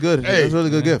actually really good. Hey, that's a really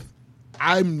good gift.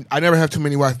 I never have too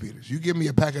many wife beaters. You give me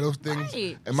a pack of those things,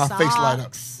 Right. and my face light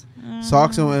up.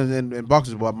 Socks and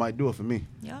boxes might do it for me.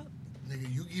 Yep.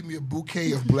 Nigga, you give me a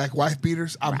bouquet of black wife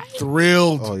beaters, I'm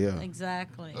thrilled. Oh, yeah.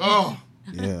 Exactly. Oh,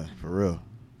 Yeah, for real.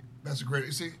 that's a great.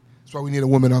 You see, that's why we need a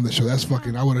woman on the show. That's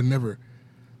fucking. I would have never.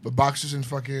 But boxers and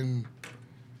fucking.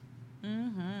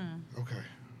 Okay.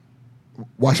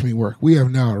 Watch me work. We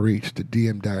have now reached the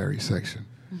DM Diary section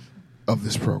of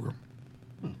this program.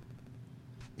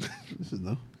 This is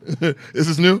new. This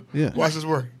is new? Yeah. Watch this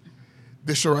work.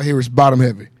 This show right here is bottom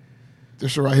heavy.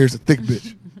 This show right here is a thick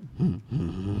bitch.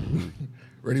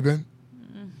 Ready, Ben?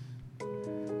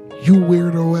 You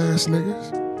weirdo ass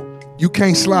niggas. You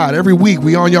can't slide. Every week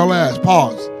we on y'all ass.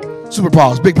 Pause. Super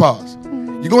pause. Big pause.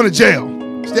 You going to jail.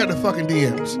 Stay at the fucking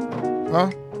DMs.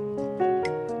 Huh?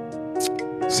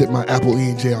 Sit my Apple E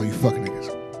in jail, you fucking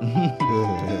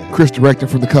niggas. Chris directing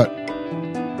from the cut.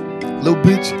 Little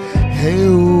bitch, hey,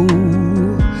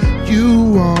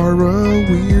 you are a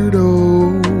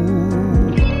weirdo.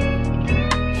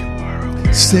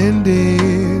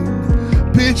 Sending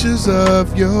pictures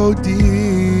of your dick.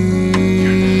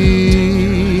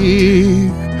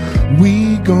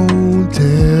 We gon'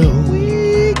 tell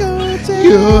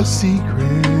your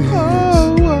secrets.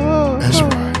 That's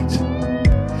right.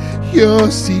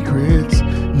 Your secrets.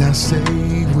 Now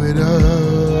save with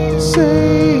us.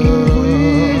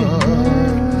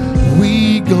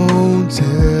 We gon'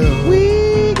 tell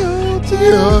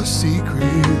your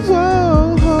secrets.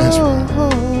 Whoa, That's right.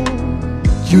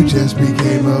 You just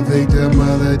became a victim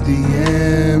of the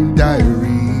DM diary.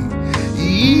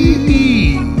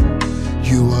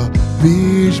 You a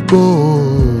bitch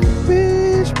boy.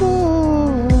 Bitch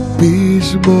boy.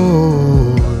 Bitch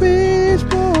boy. Bitch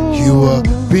boy. You a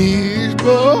bitch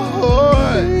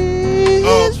boy.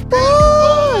 Bitch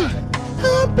boy.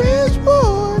 A bitch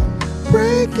boy.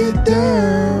 Break it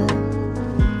down.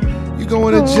 You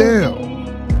going to jail,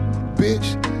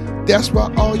 bitch. That's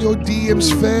why all your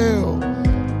DMs fail,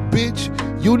 bitch.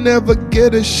 You'll never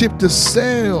get a ship to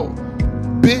sail,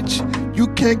 bitch. You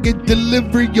can't get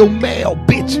delivery your mail,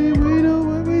 bitch. We know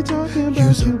what we talking about.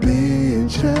 You's a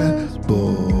bitch ass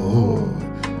boy.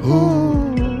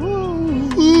 Ooh.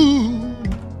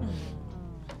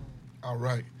 All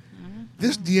right.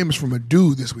 This DM is from a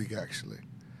dude this week, actually.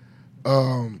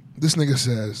 This nigga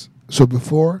says, so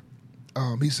before,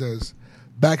 he says,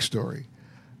 backstory.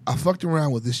 I fucked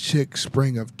around with this chick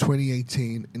spring of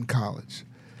 2018 in college.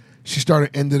 She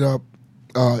ended up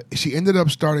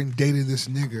starting dating this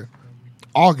nigga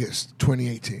August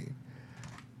 2018.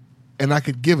 And I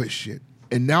could give a shit.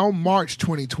 And now March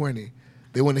 2020,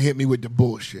 they want to hit me with the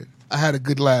bullshit. I had a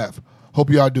good laugh. Hope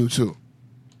y'all do too.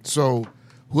 So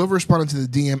whoever responded to the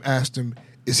DM asked him,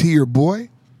 is he your boy?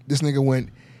 This nigga went,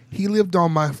 he lived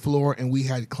on my floor and we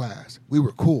had class. We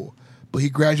were cool. But he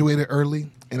graduated early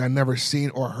and I never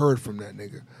seen or heard from that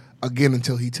nigga again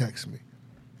until he texted me.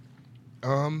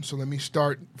 So let me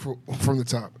start from the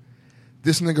top.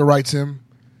 This nigga writes him,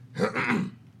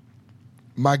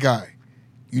 my guy,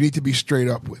 you need to be straight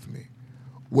up with me.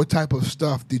 What type of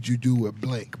stuff did you do with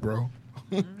blank, bro?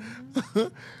 And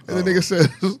the nigga says,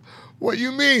 what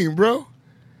you mean, bro?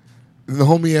 And the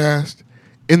homie asked,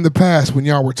 in the past when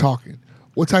y'all were talking,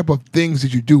 what type of things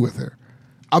did you do with her?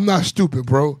 I'm not stupid,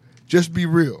 bro. Just be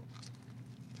real.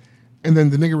 And then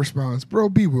the nigga responds, bro,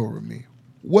 be real with me.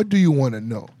 What do you want to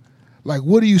know? Like,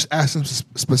 what do you ask him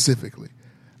specifically?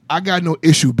 I got no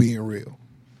issue being real.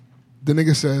 The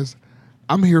nigga says,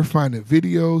 I'm here finding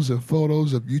videos and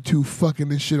photos of you two fucking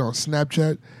this shit on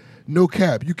Snapchat. No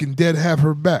cap, you can dead have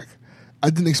her back. I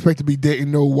didn't expect to be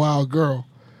dating no wild girl.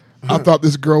 I thought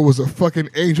this girl was a fucking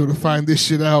angel to find this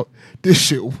shit out. This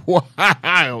shit wild.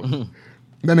 That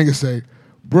nigga say,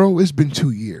 bro, it's been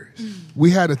 2 years.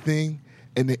 We had a thing,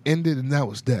 and it ended, and that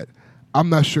was that. I'm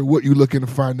not sure what you looking to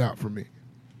find out from me.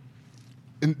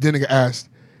 And then nigga asked,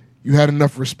 you had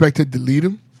enough respect to delete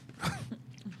him?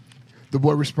 The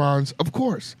boy responds, of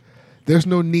course. There's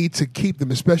no need to keep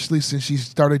them, especially since she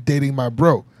started dating my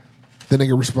bro. The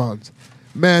nigga responds,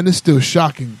 man, it's still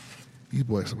shocking. You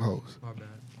boys some hoes. My bad.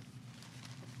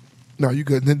 No, you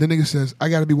good. Then the nigga says, I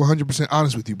got to be 100%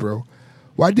 honest with you, bro.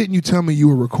 Why didn't you tell me you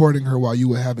were recording her while you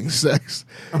were having sex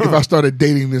if I started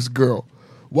dating this girl?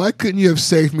 Why couldn't you have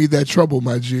saved me that trouble,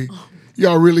 my G?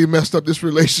 Y'all really messed up this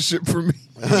relationship for me.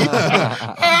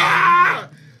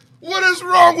 What is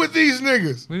wrong with these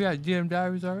niggas? We got GM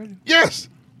Diaries already? Yes.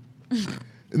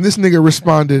 And this nigga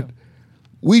responded,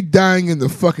 we dying in the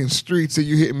fucking streets and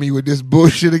you hitting me with this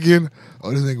bullshit again?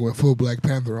 Oh, this nigga went full Black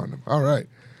Panther on them. All right.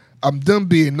 I'm done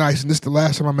being nice, and this is the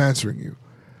last time I'm answering you.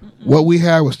 What we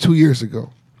had was 2 years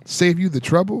ago. Save you the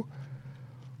trouble?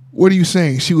 What are you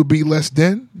saying? She would be less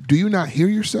than? Do you not hear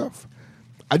yourself?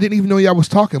 I didn't even know y'all was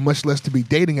talking, much less to be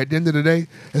dating. At the end of the day,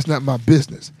 it's not my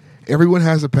business. Everyone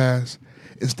has a past.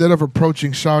 Instead of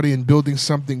approaching shawty and building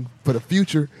something for the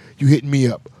future, you hit me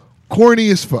up. Corny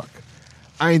as fuck.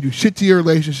 I ain't do shit to your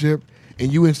relationship,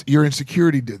 and your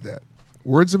insecurity did that.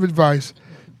 Words of advice,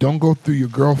 don't go through your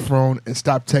girl phone and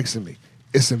stop texting me.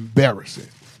 It's embarrassing.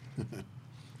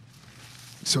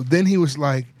 So then he was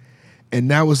like, and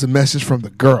now was the message from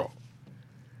the girl.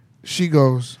 She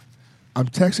goes, I'm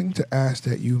texting to ask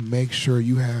that you make sure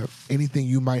you have anything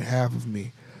you might have of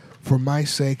me for my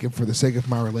sake and for the sake of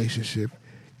my relationship.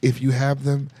 If you have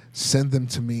them, send them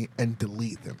to me and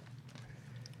delete them.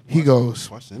 He goes,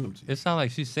 Why send them to you? It sounds like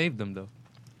she saved them, though.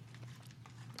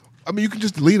 I mean, you can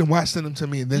just delete them. Why send them to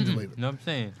me and then delete them? No, I'm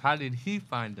saying, how did he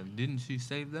find them? Didn't she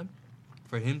save them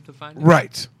for him to find them?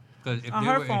 Right. Because if On they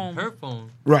her were phone. in her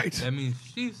phone, Right. that means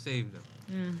she saved them.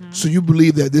 So you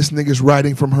believe that this nigga's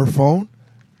writing from her phone?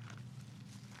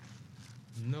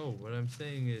 No, what I'm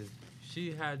saying is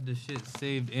she had the shit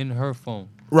saved in her phone.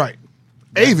 Right.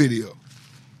 A video.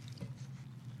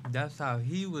 That's how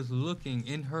he was looking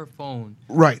in her phone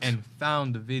Right. and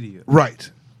found the video. Right.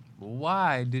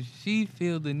 Why did she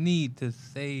feel the need to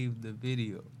save the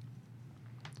video?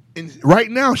 And right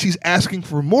now, she's asking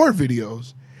for more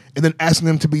videos and then asking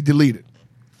them to be deleted.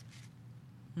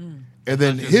 And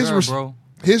then That's your his girl, bro.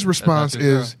 his response That's not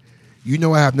your is, You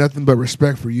know I have nothing but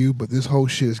respect for you, but this whole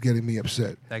shit is getting me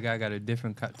upset. That guy got a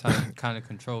different kind of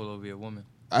control over your woman.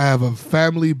 I have a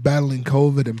family battling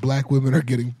COVID, and black people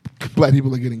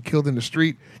are getting killed in the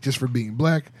street just for being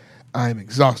black. I am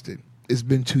exhausted. It's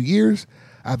been 2 years.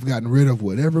 I've gotten rid of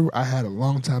whatever I had a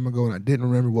long time ago, and I didn't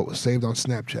remember what was saved on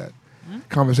Snapchat.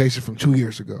 Conversation from 2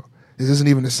 years ago. This isn't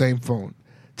even the same phone.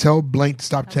 Tell blank to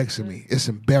stop texting me. It's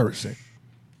embarrassing.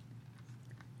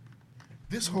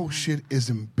 This whole shit is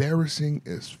embarrassing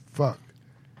as fuck.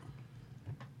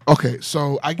 Okay,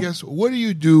 so I guess what do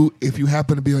you do if you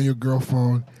happen to be on your girl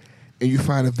phone and you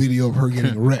find a video of her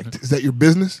getting wrecked? Is that your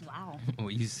business? Wow.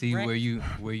 Well, you see where you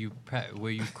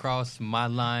cross my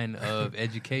line of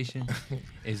education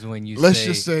is when you Let's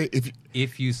just say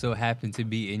if you so happen to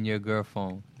be in your girl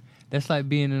phone. That's like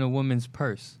being in a woman's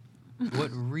purse. What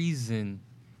reason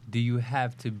do you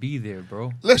have to be there,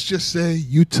 bro? Let's just say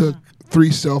you took 3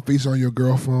 selfies on your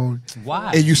girl phone.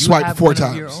 Why? And you swiped 4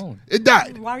 times. It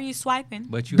died. Why are you swiping?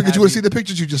 Because you want to see the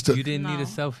pictures you just took. You didn't need a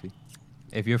selfie.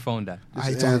 If your phone died. I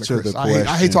hate talking to Chris.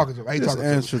 I hate talking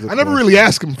to him. I never really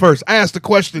ask him first. I ask the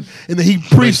question, and then he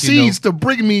proceeds to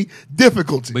bring me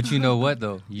difficulty. But you know what,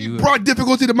 though? You brought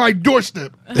difficulty to my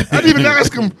doorstep. I didn't even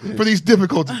ask him for these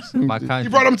difficulties. You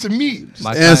brought them to me.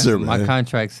 My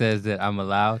contract says that I'm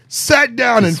allowed. Sat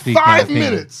down in 5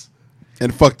 minutes.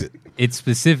 And fucked it. It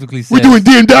specifically says... We're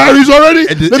doing Diaries already?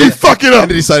 Let me fuck it up.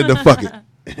 And they decided to fuck it.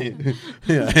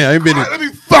 I ain't been let me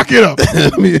fuck it up.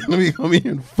 let me come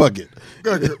here and fuck it.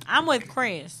 I'm with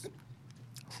Chris.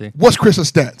 See? What's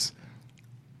Chris's stats?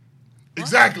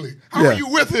 Exactly. How are you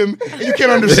with him and you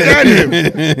can't understand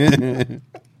him?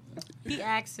 He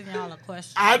asking y'all a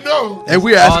question. I know. And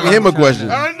we're asking him a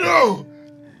question. I know.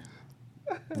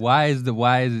 Why is it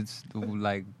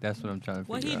like that's what I'm trying to figure out.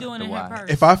 What he doing in her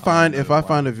purse? If I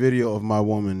find a video of my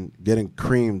woman getting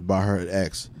creamed by her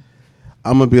ex,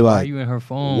 I'm gonna be like, why are you in her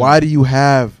phone? Why do you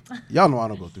have? Y'all know I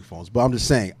don't go through phones, but I'm just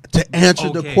saying to answer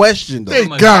the question though.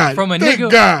 Thank God. From a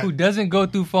nigga who doesn't go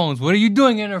through phones, what are you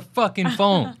doing in her fucking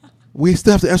phone? We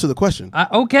still have to answer the question.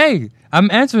 Okay,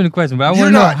 I'm answering the question, but I want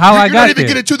to know how I got there. You're not even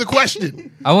getting to the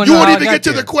question. I want you to know won't how even I got get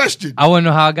to there. the question. I want to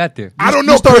know how I got there. I don't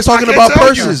know. You started talking about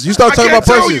purses. You started talking about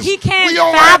purses. He can't we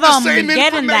all have the fathom same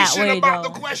getting that information way, about though.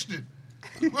 the question.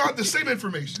 We all have the same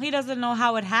information. He doesn't know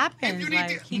how it happens.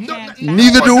 Like, he can't.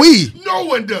 Neither do we. No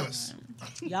one does.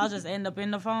 Y'all just end up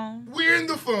in the phone. We're in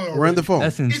the phone. We're in the phone.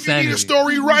 That's insanity. If you need a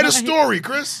story, write a story,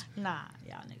 Chris. Nah,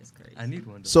 y'all niggas crazy. I need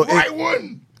one. So write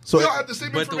one. So we all have the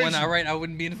same but information. the one I write, I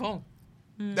wouldn't be in the phone.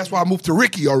 That's why I moved to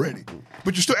Ricky already.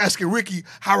 But you're still asking Ricky,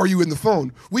 how are you in the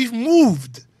phone? We've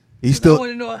moved. He's still. I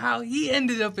want to know how he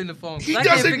ended up in the phone. He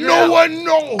doesn't. No one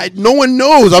knows. No one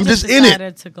knows. I'm just in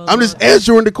it. I'm just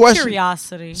answering the question.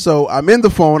 Curiosity. So I'm in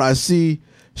the phone. I see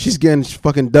she's getting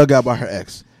fucking dug out by her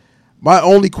ex. My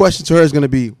only question to her is going to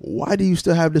be, why do you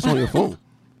still have this on your phone?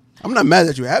 I'm not mad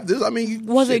that you have this. I mean,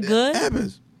 was it good? It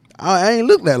happens. I ain't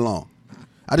looked that long.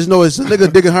 I just know it's a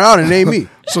nigga digging her out and it ain't me.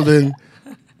 So then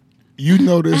you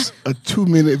notice a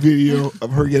 2-minute video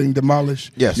of her getting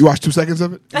demolished. Yes. You watched 2 seconds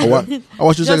of it? I watched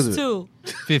 2 seconds of it. Just 2.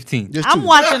 15. Just I'm 2.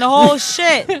 watching the whole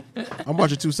shit. I'm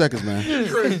watching 2 seconds, man.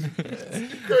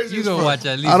 Crazy You gonna watch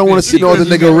at least. I don't want to see no other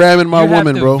nigga ramming my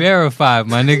woman, bro. Verify,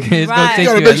 my nigga. It's gonna Right. take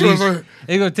You you gotta at make sure least. it's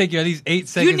It's gonna take you at least 8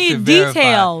 seconds. You need to verify,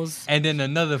 details. and then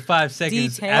another 5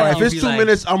 seconds. Details. after If you it's be 2 like,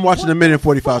 minutes, I'm watching a minute and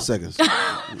 45 seconds. All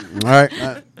right?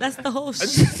 That's the whole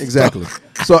shit. Exactly.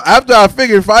 So after I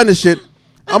find this shit,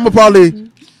 I'm gonna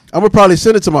probably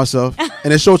send it to myself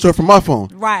and then show it to her from my phone.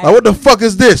 Right. Like, what the fuck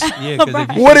is this? Yeah, because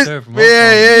if you What show is? her from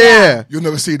Yeah. You'll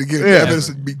never see it again. Yeah. The evidence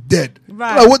would be dead.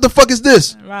 Right. Like, what the fuck is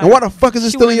this? Right. And why the fuck is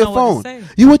it She still in your wouldn't know phone? what to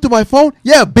say. You went through my phone?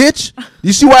 Yeah, bitch.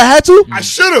 You see why I had to? I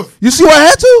should have. You see why I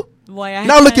had to? Boy, I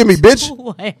Now look had at me, bitch. to.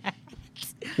 Boy,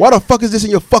 Why the fuck is this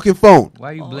in your fucking phone?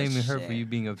 Why are you blaming her shit. for you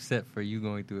being upset for you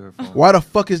going through her phone? Why the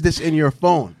fuck is this in your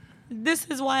phone? This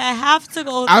is why I have to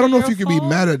go. I don't know if through you can your be phone.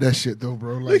 mad at that shit, though,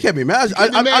 bro. You Like, can't be mad.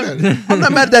 can't be mad at it. I'm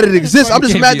not mad that it exists. I'm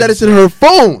just can't mad be that it's in her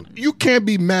phone. you can't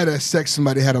be mad at sex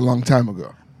somebody had a long time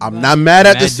ago. I'm not mad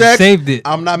at Mad the you sex. saved it.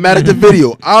 I'm not mad at the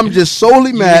video. I'm just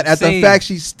solely mad at the saved. fact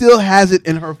she still has it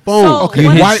in her phone. So Okay, You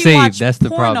what hit if she save, watched that's the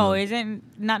porno? problem. Isn't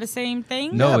not the same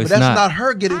thing? No, Yeah, but it's that's not. not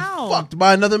her getting How? fucked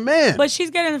by another man. But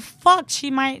she's getting fucked. She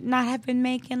might not have been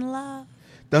making love.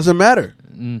 Doesn't matter.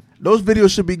 Those videos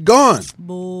should be gone.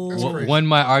 Boo. crazy. One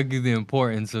might argue the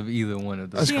importance of either one of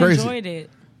those. That's She crazy. enjoyed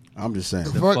it. I'm just saying.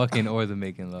 The Fuck. fucking or the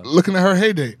making love. Looking at her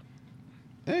heyday.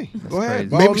 Hey, go ahead. crazy.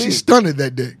 by all Maybe she means. stunned it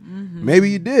that day.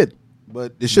 Maybe you did,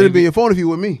 but it shouldn't be Maybe. your phone if you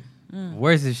with me.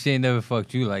 Worse if she ain't never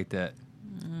fucked you like that.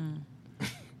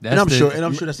 And I'm sure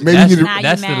that's maybe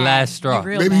that's the last straw.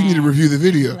 Maybe you need to review the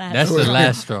video. That's the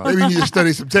last straw. Maybe you need to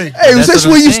study some tape. Hey, that's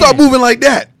when you start moving like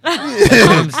that. That's what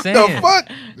I'm saying. The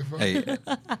fuck? Hey,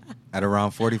 at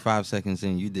around 45 seconds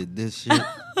in, you did this shit.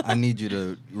 I need you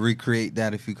to recreate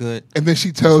that if you could. And then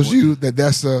she tells you that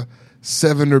that's a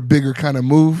 7 or bigger kind of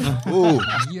move. Ooh.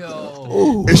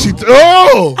 Yo. And she,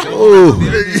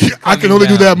 I can only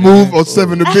do that move on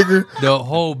 7 or bigger. The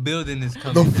whole building is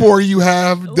coming. The 4 you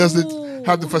have doesn't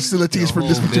have the facilities for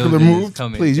this particular move.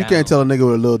 Please, you can't tell a nigga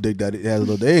with a little dick that it has a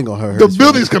little. They ain't gonna hurt. The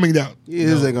building's coming down. Yeah,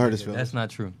 this ain't gonna hurt his feelings. That's not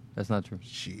true. That's not true.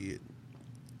 Shit.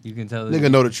 You can tell. Nigga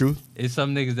know the truth. It's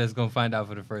some niggas that's gonna find out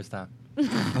for the first time.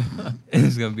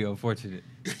 It's gonna be unfortunate.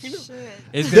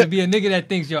 It's gonna be a nigga that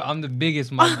thinks, yo, I'm the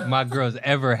biggest my girl's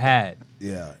ever had.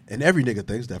 Yeah, and every nigga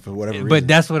thinks that for whatever reason. But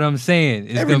that's what I'm saying.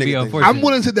 It's Every gonna be nigga unfortunate. I'm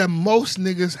willing to say that most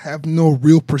niggas have no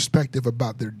real perspective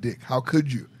about their dick. How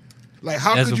could you? Like,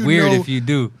 how That's could you weird know? if you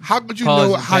do. How could you Pause,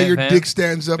 know how your fam, dick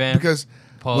stands up? fam. Because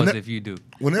Pause if you do.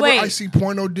 whenever Wait. I see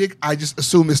porno dick, I just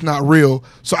assume it's not real.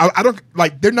 So I don't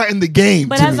like. They're not in the game.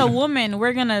 But to as me. a woman,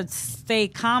 we're gonna say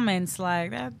comments like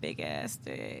that big ass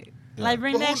dick. Like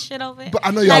bring that shit over. But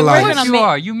I know y'all like, lying. we're gonna You make-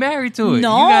 are. You married to it.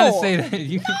 No. You gotta say that.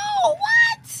 No, what?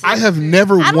 I have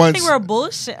never I don't once. think we're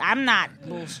bullshit. I'm not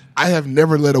bullshit. I have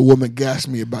never let a woman gas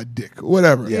me about dick.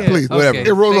 Whatever. Yeah. Please, whatever. Okay.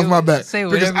 It rolls Say off my back say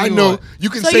because whatever I you know want. you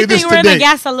can So say you this think we're today. gonna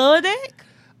gas a little dick?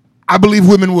 I believe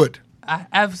women would. I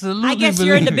absolutely. I guess believe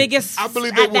you're the it. biggest I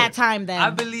believe they at that would. time. Then I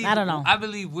believe. I don't know. I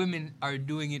believe women are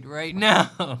doing it right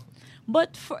now.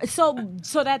 But so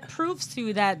that proves to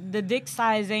you that the dick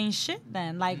size ain't shit.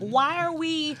 Then like, why are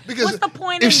we? Because what's the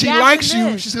point? if in she gassing likes you,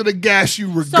 this? she's gonna gas you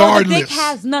So the regardless. dick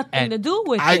has nothing to do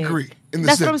with I it. agree. In the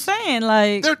That's sense. what I'm saying.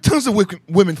 Like, There are tons of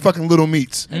women fucking little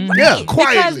meats. right, Yeah,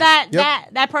 quietly. because that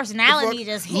Fuck. personality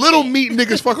just hit. Little meat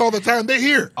niggas fuck all the time. They're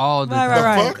here. All the Right, time.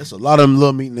 right, right. Fuck. There's a lot of them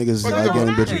little meat niggas Fuck out y'all.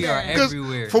 getting We bitches. are 'Cause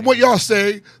everywhere. from what y'all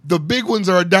say, the big ones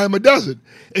are a dime a dozen,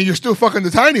 and you're still fucking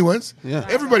the tiny ones. Yeah.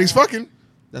 Everybody's fucking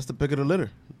That's the pick of the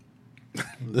litter.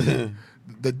 the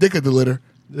dick of the litter.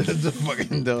 The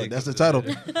fucking dog. That's the title.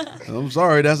 I'm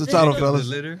sorry, that's the title, The fellas.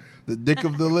 litter? The dick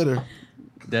of the litter.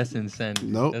 That's insanity.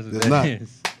 Nope, That's what it's that not.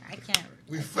 is. I can't.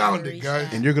 We found it, guys.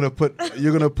 And you're gonna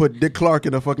put Dick Clark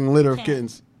in a fucking litter of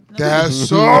kittens. That's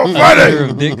so A litter funny.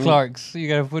 of Dick Clarks. You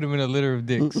gotta put him in a litter of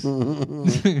dicks.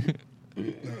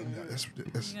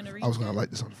 I was gonna light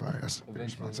this on fire. That's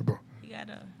irresponsible. You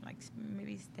gotta like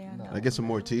maybe stand I get some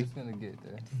more tea. It's gonna get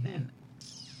there.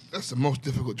 That's the most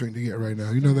difficult drink to get right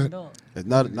now. You know that? It's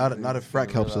not if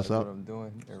frack helps us Realize out. What I'm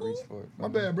doing and reach for it. My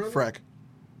bad, bro. Frack.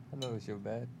 I know it's your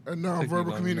bad. And Took you nonverbal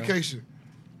long communication.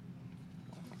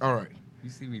 All right. You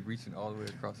see me reaching all the way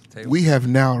across the table. We have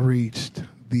now reached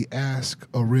the Ask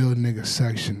a Real Nigga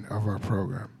section of our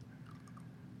program.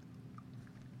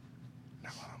 Now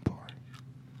I'm bored.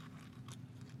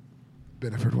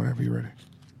 Benefit whenever you're ready.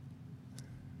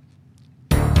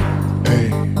 Hey.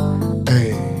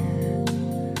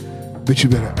 Bitch, you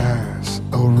better ask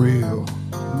a real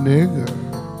nigga.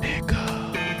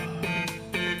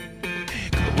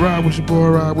 Ride with your boy,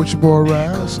 ride with your boy,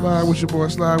 ride. Slide with your boy,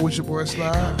 slide with your boy,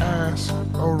 slide. Ask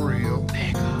a real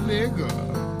nigga.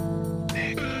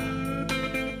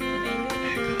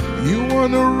 You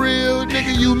want a real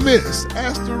nigga, you miss.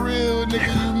 Ask the real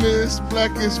nigga, you miss.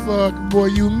 Black as fuck, boy,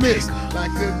 you miss.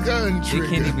 Like a gun They trigger.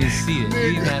 can't even see it. You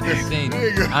even have to say it.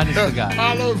 Nigga. Honest to God.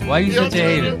 Follow Why you such a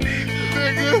hater?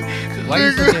 Nigga. Why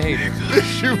you such a hater?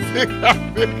 This you pick up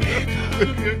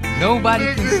nigga. Nobody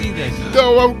can see that shit.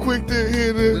 No, I'm quick to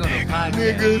hit We it. on a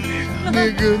podcast.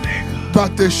 Nigga.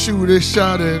 About to shoot a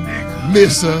shot and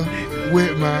miss her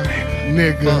with my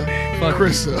nigga, Fuck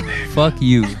Chrissa. Fuck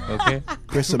you, okay?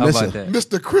 Chris How about Missa. that?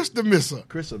 Mr. Chris the Misser.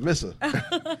 Chris Missa.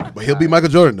 But he'll be Michael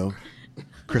Jordan though.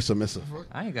 Chris Missa.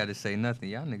 I ain't got to say nothing.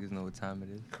 Y'all niggas know what time it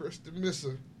is. Chris the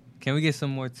Misser. Can we get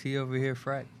some more tea over here,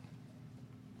 Frack?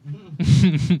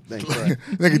 Thanks, Frack.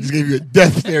 Nigga just gave you a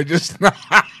death stare just now.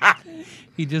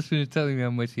 He just finished telling me how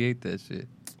much he ate that shit.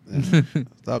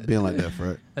 Stop being like that,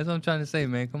 Frack. That's what I'm trying to say,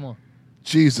 man. Come on.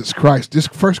 Jesus Christ. This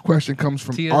first question comes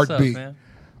from Tee us Art up, B. man.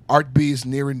 Art B is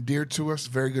near and dear to us.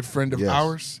 Very good friend of Yes.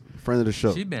 ours. Friend of the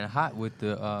show. She been hot with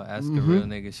the Ask a Real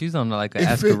Nigga. She's on like a It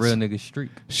Ask a fits. Real Nigga streak.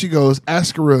 She goes,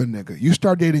 ask a real nigga. You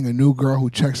start dating a new girl who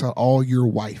checks out all your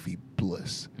wifey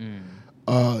bliss.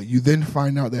 You then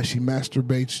find out that she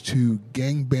masturbates to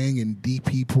gangbang and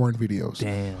DP porn videos.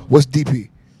 Damn. What's DP?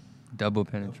 Double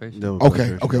penetration. Double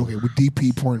Okay. penetration. With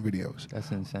DP porn videos.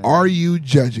 That's insane. Are you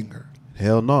judging her?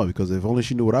 Hell no, because if only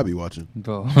she knew what I'd be watching.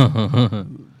 Bro.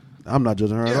 I'm not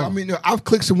judging her at Yeah, all. I mean, I've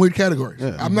clicked some weird categories.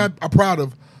 Yeah. I'm proud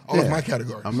of all of Yeah. my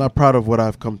categories. I'm not proud of what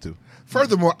I've come to.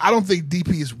 Furthermore, I don't think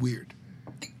DP is weird.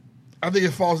 I think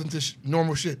it falls into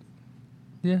normal shit.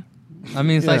 Yeah. I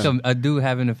mean, it's like a dude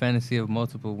having a fantasy of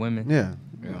multiple women. Yeah.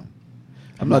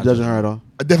 I'm not judging her at all.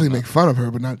 I definitely make fun of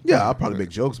her, but not. Yeah, I'll probably make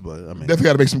jokes, but I mean, definitely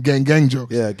got to make some gang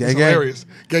jokes. Yeah, gang. Hilarious.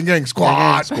 Gang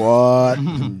squad. Squad.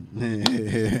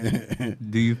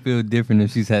 Do you feel different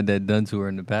if she's had that done to her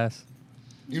in the past?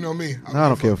 You know me. I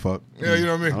don't give a fuck. Yeah, you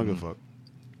know me. I don't give a fuck.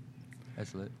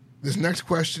 That's lit. This next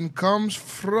question comes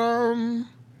from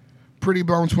Pretty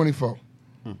Bone 24.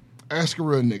 Ask a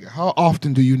real nigga. How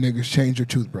often do you niggas change your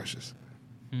toothbrushes?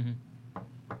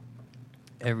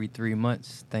 Every 3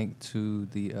 months, thanks to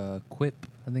the Quip,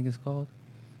 I think it's called,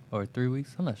 or 3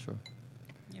 weeks. I'm not sure.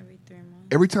 Every 3 months.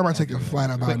 Every time I take a flight,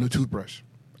 I buy a new toothbrush.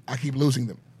 I keep losing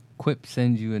them. Quip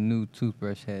sends you a new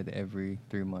toothbrush head every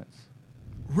 3 months.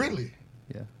 Really?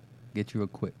 Yeah. Get you a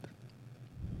Quip.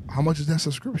 How much is that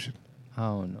subscription? I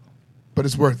don't know. But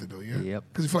it's worth it, though, yeah? Yep.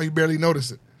 Because you feel like you barely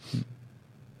notice it.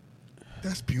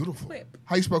 That's beautiful. Quip.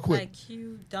 How you spell Quip? Like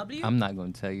QW? I'm not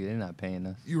going to tell you. They're not paying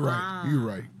us. You're right. You're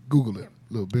right. Google it,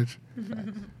 little bitch.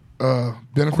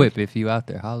 Benefit? Quip, if you out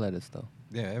there, holler at us, though.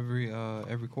 Yeah, every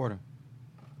quarter.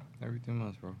 Every 2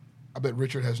 months, bro. I bet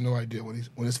Richard has no idea when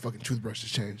his fucking toothbrush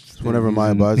is changed. It's whenever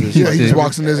Maya buys it. Yeah, he just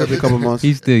walks in there every couple months.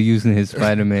 He's still using his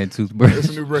Spider-Man toothbrush. There's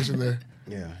a new brush in there.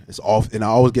 Yeah, it's off, and I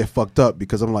always get fucked up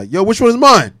because I'm like, yo, which one is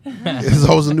mine? There's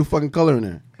always a new fucking color in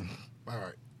there. All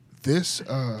right. This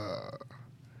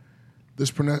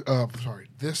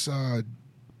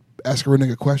Ask a Real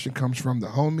Nigga question comes from the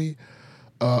homie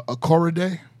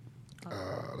Akorade.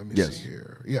 Let me see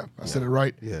here. Yeah, I said it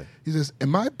right. Yeah. He says,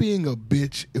 am I being a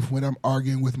bitch if when I'm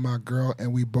arguing with my girl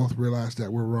and we both realize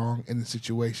that we're wrong in the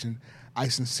situation, I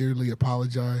sincerely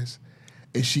apologize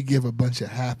and she give a bunch of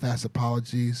half-ass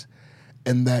apologies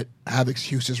and that have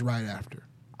excuses right after?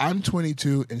 I'm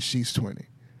 22 and she's 20.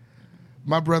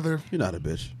 My brother, You're not a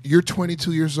bitch. you're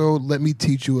 22 years old. Let me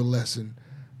teach you a lesson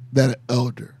that an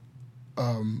elder,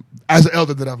 as an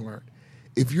elder that I've learned.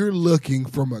 If you're looking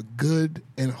from a good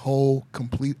and whole,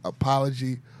 complete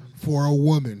apology for a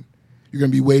woman, you're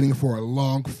going to be waiting for a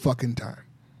long fucking time.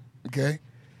 Okay?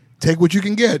 Take what you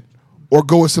can get or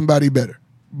go with somebody better.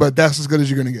 But that's as good as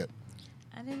you're going to get.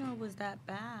 I didn't know it was that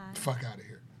bad. Fuck out of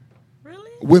here.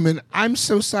 Really? Women, I'm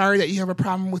so sorry that you have a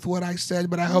problem with what I said,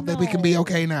 but I hope that we can be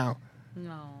okay now.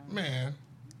 No. Man.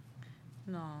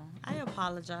 No. I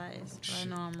apologize, but I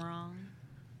know I'm wrong.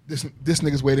 This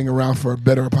nigga's waiting around for a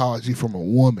better apology from a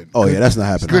woman. Oh, yeah, that's not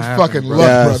happening. Good fucking luck,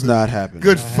 brother. That's not happening.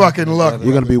 Good fucking luck.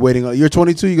 You're going to be waiting. You're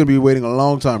 22, you're going to be waiting a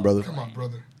long time, brother. Come on,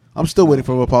 brother. I'm still waiting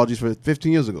for apologies for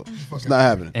 15 years ago. It's not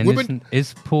happening. And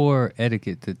it's poor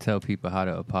etiquette to tell people how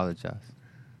to apologize.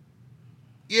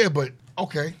 Yeah, but,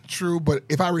 okay, true. But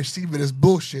if I receive it as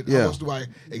bullshit, how else do I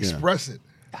express it?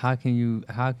 How can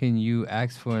you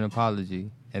ask for an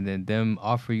apology and then them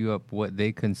offer you up what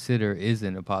they consider is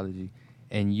an apology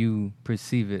and you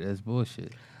perceive it as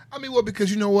bullshit? I mean, well, because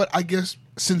you know what? I guess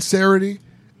sincerity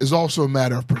is also a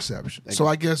matter of perception. So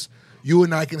I guess you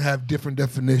and I can have different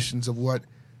definitions of what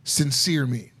sincere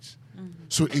means.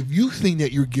 So if you think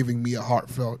that you're giving me a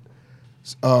heartfelt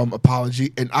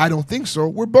apology and I don't think so,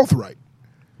 we're both right.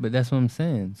 But that's what I'm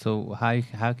saying. So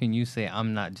how can you say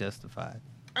I'm not justified?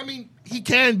 I mean, he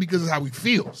can because of how he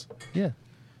feels. Yeah.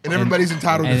 And everybody's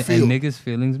entitled to feel. And niggas'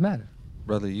 feelings matter.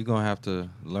 Brother, you're going to have to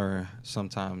learn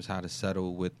sometimes how to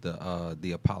settle with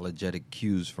the apologetic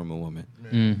cues from a woman.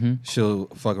 Mm-hmm. She'll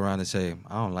fuck around and say,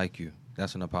 I don't like you.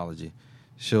 That's an apology.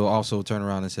 She'll also turn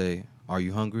around and say, are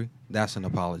you hungry? That's an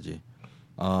apology.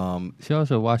 She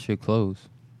also wash your clothes.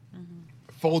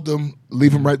 Fold them,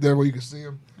 leave them right there where you can see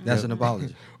them. That's an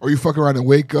apology. Or you fuck around and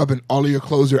wake up and all of your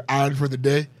clothes are ironed for the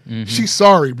day. She's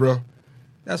sorry, bro.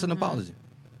 That's an apology.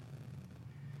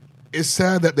 It's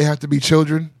sad that they have to be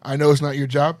children. I know it's not your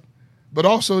job. But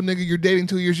also, nigga, you're dating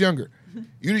 2 years younger.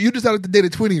 You decided to date a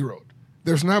 20-year-old.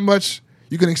 There's not much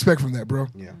you can expect from that, bro.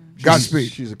 Yeah.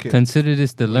 Godspeed. She's a kid. Consider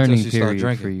this the learning she start period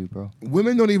drinking. for you, bro.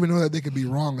 Women don't even know that they could be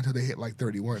wrong until they hit like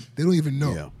 31. They don't even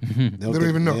know. Yeah. They don't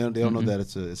even know. They don't know that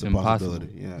it's a Impossible.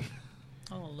 possibility. Yeah.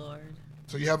 Oh, Lord.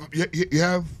 So you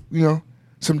have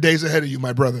some days ahead of you,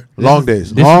 my brother. Long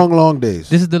days. Long days.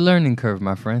 This is the learning curve,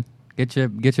 my friend. Get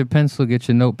your pencil, get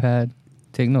your notepad,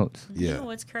 take notes. Yeah. You know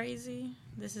what's crazy?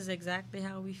 This is exactly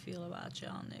how we feel about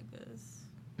y'all niggas.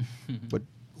 But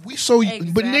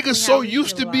niggas so how we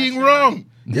used feel to being about wrong.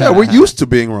 yeah, we're used to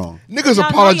being wrong. Niggas Y'all know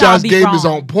apologize y'all be game wrong. is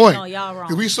on point. No, y'all wrong.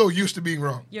 Because we so used to being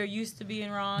wrong. You're used to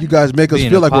being wrong. You guys make us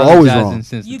Being feel like we're always apologizing wrong.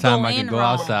 Since You the time go I could in go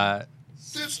wrong. outside.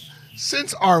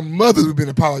 Since our mothers we've been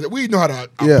apologizing. We know how to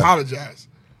Yeah. apologize.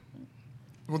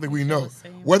 One thing we know.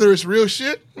 Same. Whether it's real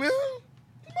shit,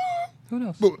 Who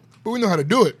knows? but we know how to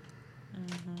do it.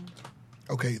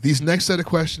 Okay, these next set of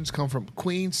questions come from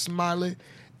Queen Smiley,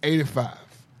 85.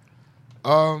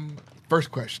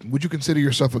 First question: would you consider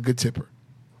yourself a good tipper?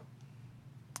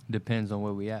 Depends on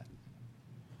where we at.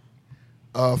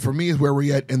 For me, is where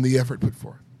we at and the effort put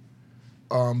forth.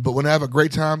 But when I have a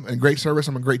great time and great service,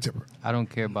 I'm a great tipper. I don't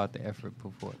care about the effort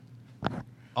put forth.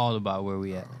 All about where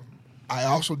we at. I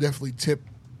also definitely tip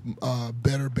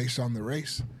better based on the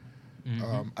race.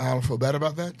 I don't feel bad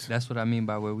about that. That's what I mean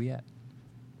by where we at.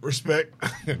 Respect.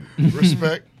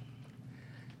 Respect.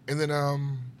 And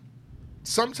then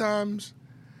sometimes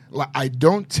like I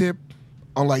don't tip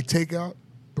on like takeout,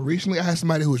 but recently I had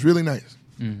somebody who was really nice.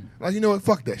 Like, you know what?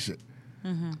 Fuck that shit.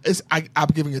 I'm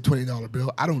giving a $20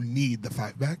 bill. I don't need the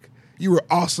 $5 back. You were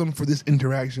awesome for this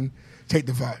interaction. Take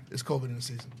the $5. It's COVID in the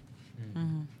season.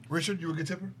 Richard, you were a good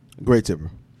tipper? Great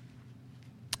tipper.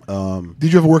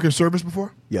 Did you ever work in service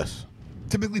before? Yes.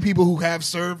 Typically, people who have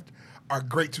served are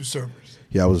great to servers.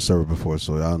 Yeah, I was a server before,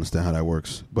 so I understand how that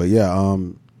works. But yeah,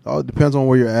 it depends on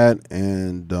where you're at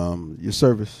and your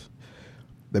service.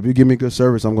 If you give me good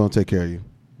service, I'm going to take care of you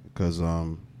because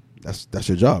that's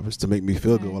your job. It's to make me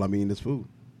feel good while I'm eating this food.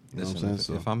 You know what I'm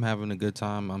saying? If I'm having a good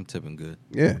time, I'm tipping good.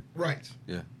 Yeah. Right.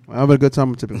 Yeah. When I'm having a good time,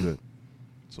 I'm tipping good.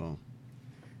 So,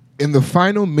 in the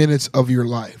final minutes of your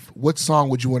life, what song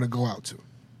would you want to go out to?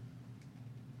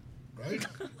 Right?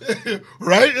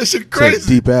 Right? That shit crazy. It's a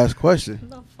deep-ass question.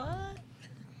 The fuck?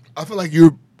 I feel like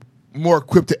you're more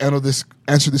equipped to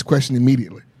answer this question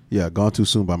immediately. Yeah, Gone Too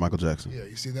Soon by Michael Jackson. Yeah,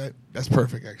 you see that? That's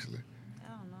perfect, actually. I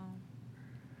don't know.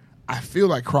 I feel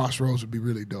like Crossroads would be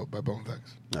really dope by Bone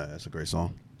Thugs. Yeah, that's a great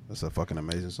song. That's a fucking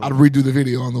amazing song. I'd redo the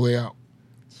video on the way out.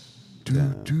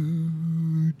 Damn,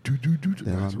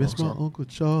 I miss my Uncle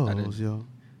Charles, yo.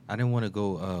 I didn't want to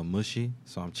go mushy,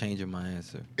 so I'm changing my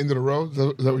answer. Into the Road? Is that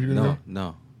what you're going to do?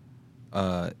 No.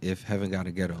 If Heaven Got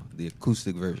a Ghetto, the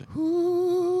acoustic version.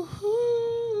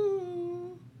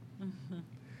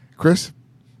 Chris?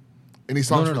 Any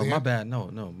songs? No, my bad.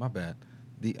 No, my bad.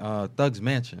 The Thug's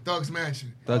Mansion. Thug's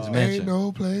Mansion. Mansion. Ain't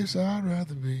no place I'd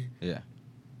rather be. Yeah.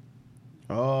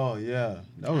 Oh, yeah.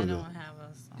 That was I good. don't have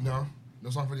a song. No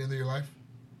song for the end of your life?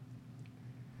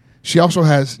 She also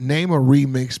has Name a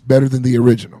Remix Better Than the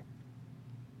Original.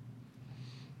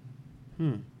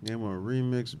 Name a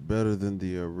remix better than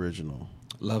the original.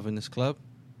 Love in This Club.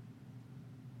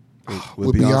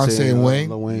 With Beyonce and Wayne?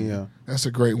 Lil Wayne, yeah. That's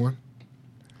a great one.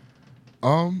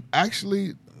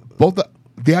 Actually, both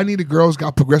the I Need a Girls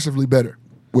got progressively better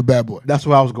with Bad Boy. That's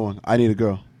where I was going. I Need a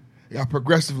Girl. Got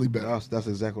progressively better. That's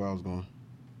exactly where I was going.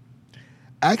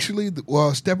 Actually,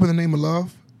 Step in the Name of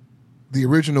Love, the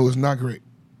original is not great.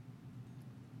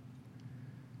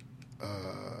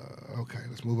 Okay,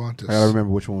 let's move on to. I gotta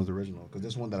remember which one was the original because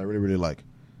this one that I really, really like.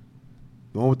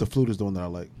 The one with the flute is the one that I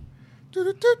like.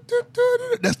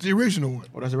 That's the original one.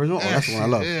 Oh, that's the original? Oh, that's the one I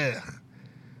love. Yeah.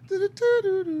 I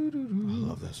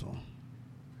love that song.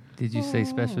 Did you say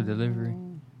Special Delivery?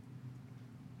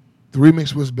 The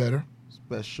remix was better.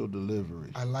 Special Delivery.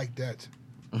 I like that.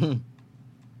 I'm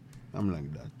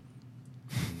like that.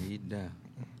 Need that.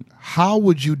 How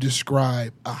would you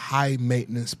describe a high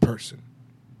maintenance person?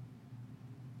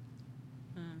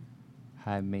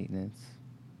 High maintenance.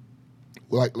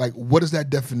 Like what is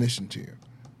that definition to you?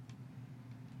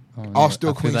 All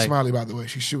still Queen Smiley, by the way.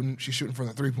 She's shooting from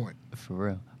the 3-point. For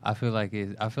real. I feel like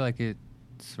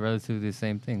it's relatively the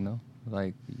same thing, no?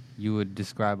 Like you would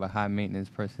describe a high maintenance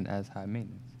person as high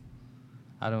maintenance.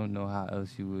 I don't know how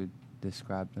else you would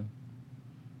describe them.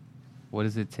 What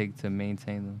does it take to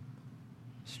maintain them?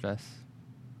 Stress.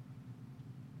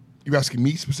 You asking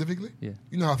me specifically? Yeah.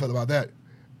 You know how I felt about that.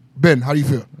 Ben, how do you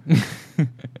feel?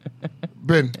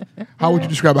 Ben, how would you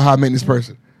describe a high maintenance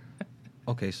person?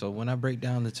 Okay, so when I break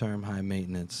down the term high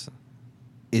maintenance,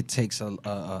 it takes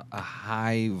a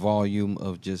high volume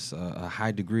of just a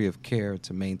high degree of care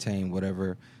to maintain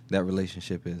whatever that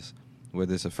relationship is,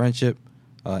 whether it's a friendship,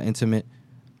 intimate,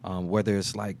 whether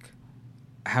it's like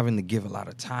having to give a lot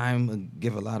of time,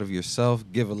 give a lot of yourself,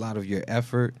 give a lot of your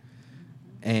effort,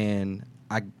 and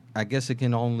I guess it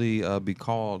can only be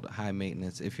called high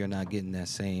maintenance if you're not getting that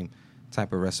same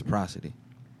type of reciprocity.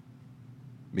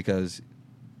 Because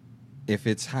if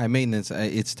it's high maintenance,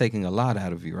 it's taking a lot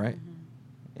out of you, right?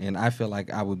 Mm-hmm. And I feel like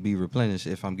I would be replenished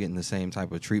if I'm getting the same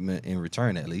type of treatment in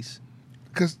return, at least.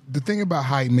 Because the thing about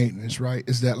high maintenance, right,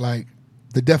 is that like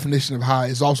the definition of high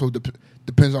is also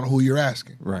depends on who you're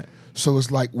asking. Right. So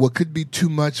it's like what could be too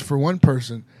much for one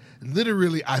person,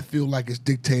 literally I feel like it's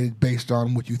dictated based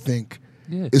on what you think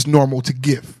is normal to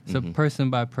give. It's a person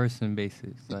by person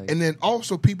basis. And then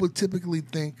also people typically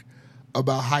think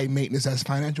about high maintenance as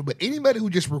financial, but anybody who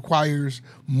just requires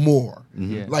more.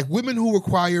 Yeah. Like women who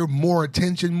require more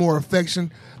attention, more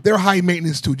affection, they're high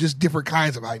maintenance too, just different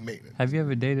kinds of high maintenance. Have you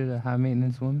ever dated a high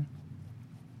maintenance woman?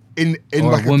 In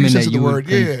Or like a a woman few sense that of the you would word.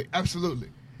 Yeah, absolutely.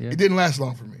 Yeah. It didn't last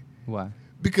long for me. Why?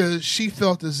 Because she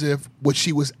felt as if what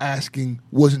she was asking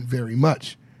wasn't very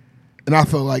much. And I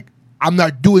felt like I'm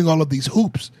not doing all of these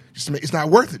hoops. It's not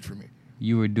worth it for me.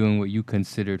 You were doing what you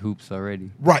considered hoops already.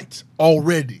 Right.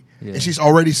 Already. Yeah. And she's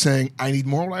already saying, I need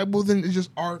more. Like, well, then it's just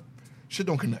our shit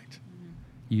don't connect.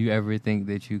 You ever think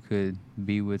that you could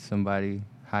be with somebody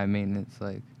high maintenance?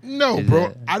 Like, No, is bro.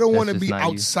 that- I don't that's want to just be not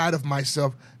you? outside of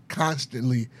myself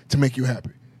constantly to make you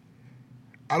happy.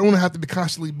 I don't want to have to be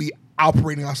constantly be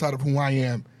operating outside of who I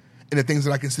am and the things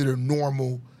that I consider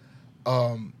normal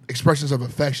expressions of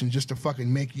affection just to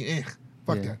fucking make you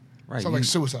fuck Yeah. that. Right. Sounds like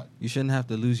suicide. You shouldn't have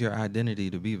to lose your identity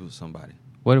to be with somebody.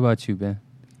 What about you, Ben?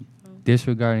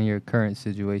 Disregarding your current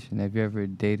situation, have you ever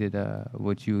dated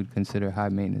what you would consider a high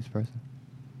maintenance person?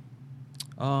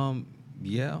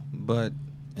 Yeah, but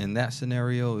in that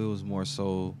scenario, it was more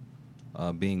so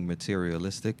being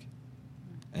materialistic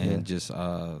and just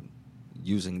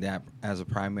using that as a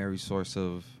primary source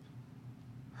of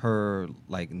her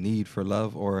like need for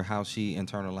love, or how she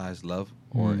internalized love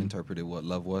or interpreted what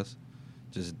love was.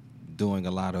 Just doing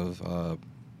a lot of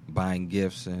buying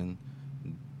gifts and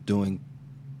doing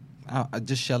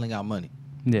just shelling out money.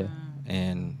 Yeah.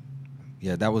 And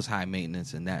yeah, that was high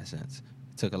maintenance in that sense.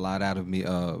 It took a lot out of me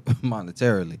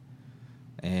monetarily.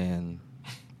 And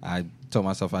I told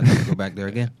myself I'd never go back there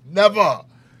again. Never.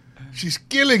 She's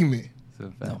killing me.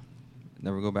 So No,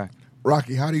 never go back.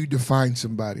 Rocky, how do you define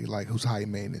somebody like who's high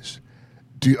maintenance?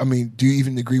 Do you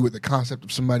even agree with the concept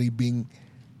of somebody being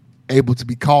able to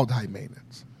be called high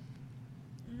maintenance?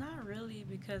 Not really,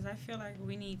 because I feel like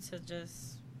we need to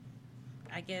just,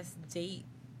 I guess, date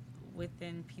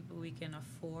within people we can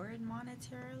afford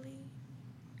monetarily.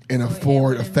 And So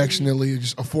afford it wouldn't affectionately,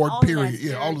 just afford, all period. Of that,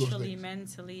 Yeah, all of those spiritually, things.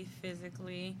 mentally,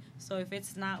 physically. So if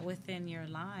it's not within your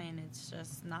line, it's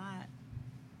just not.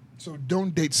 So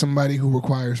don't date somebody who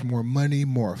requires more money,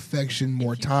 more affection,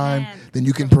 more If you time can't than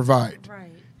you can provide.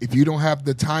 Right. If you don't have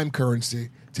the time currency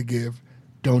to give,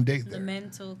 don't date The there.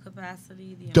 mental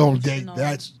capacity, the Don't date.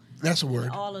 emotional, That's a word.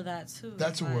 all of that too.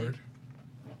 That's a Like, word.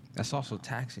 That's also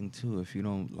taxing too if you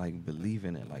don't like believe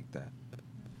in it like that.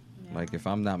 yeah. Like if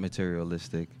I'm not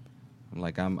materialistic,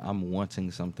 I'm wanting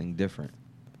something different.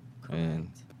 And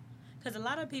Because a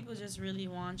lot of people just really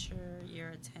want your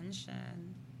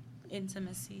attention,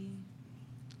 intimacy.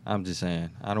 I'm just saying,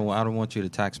 I don't want you to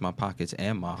tax my pockets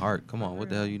and my heart. Come on, what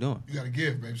the hell you doing? You gotta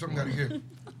give, baby. Something gotta give.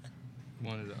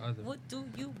 one or the other. What do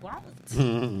you want?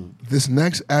 This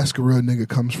next Ask a Real Nigga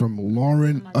comes from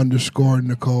Lauren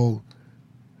 _Nicole.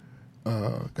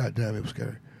 God damn, it was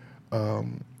scary.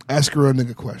 Ask a Real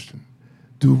Nigga question.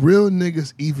 Do real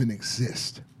niggas even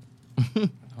exist?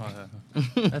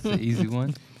 That's an easy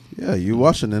one. Yeah, you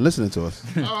watching and listening to us.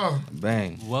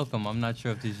 Bang. Welcome. I'm not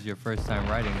sure if this is your first time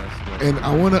writing us, but And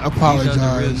I want to these are the apologize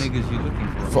real niggas you're looking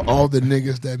for. for all the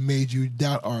niggas that made you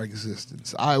doubt our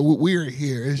existence. We're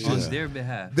here. It's On just their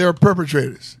behalf. they're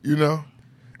perpetrators, you know?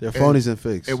 They're phonies and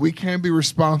fakes. And we can't be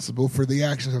responsible for the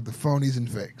actions of the phonies and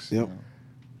fakes. Yep.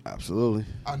 Absolutely.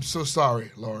 I'm so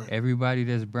sorry, Lauren. Everybody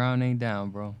that's brown ain't down,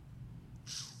 bro.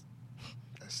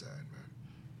 That's sad, man.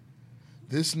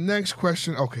 This next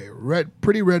question, okay,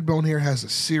 Pretty Redbone here has a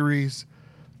series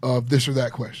of this or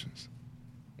that questions.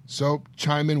 So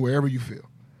chime in wherever you feel.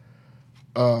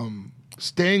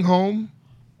 Staying home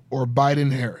or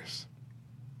Biden-Harris?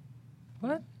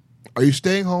 What? Are you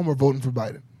staying home or voting for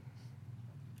Biden?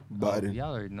 Biden. Oh,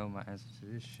 y'all already know my answer to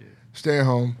this shit. Staying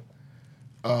home.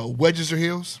 Wedges or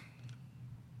heels?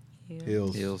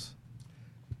 Hills. Heels.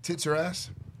 Tits or ass?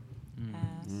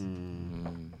 Ass.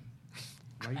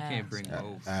 Why you can't bring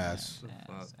both? Ass. What the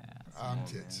fuck? I'm Come on,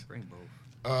 tits. man. Bring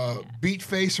both. Beach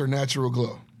face or natural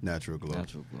glow? Natural glow.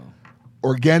 Natural glow.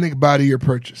 Organic body or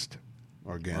purchased?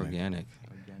 Organic. Organic.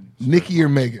 Nikki or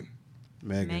Megan?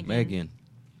 Megan. Megan.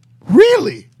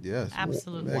 Really? Yes.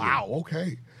 Absolutely. Megan. Wow,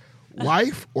 okay.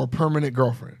 Wife or permanent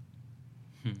girlfriend?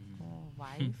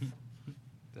 Wife.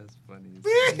 That's funny.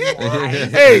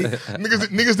 Hey,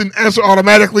 niggas didn't answer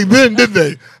automatically then, did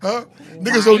they? Huh?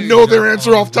 Niggas don't know their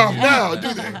answer off top now,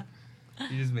 do they?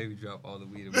 You just made me drop all the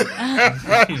weed.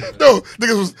 No,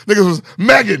 niggas was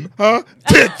Megan, huh?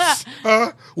 Tits,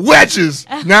 huh? Wedges.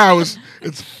 Now it's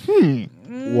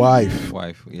Wife.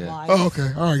 Wife. Yeah. Wife. oh, okay.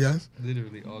 All right, guys.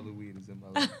 Literally all the weed is in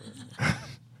my life. Right now.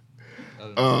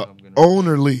 Other than that, I'm gonna Own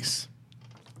or lease?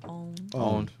 Own.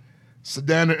 Owned.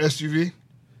 Sedan or SUV?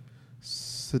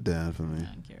 Sedan for me.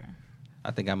 Thank you.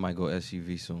 I think I might go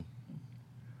SUV soon.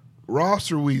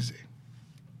 Ross or Weezy?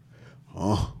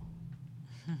 Oh.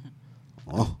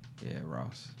 Yeah,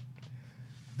 Ross.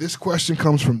 This question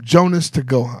comes from Jonas to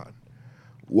Gohan.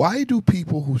 Why do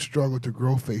people who struggle to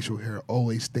grow facial hair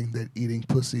always think that eating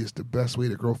pussy is the best way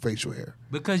to grow facial hair?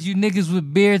 Because you niggas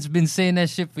with beards been saying that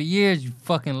shit for years, you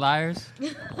fucking liars.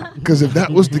 Because if that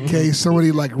was the case,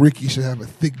 somebody like Ricky should have a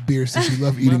thick beard since he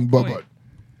loved eating butt.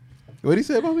 What did he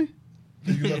say about me?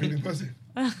 You love eating pussy.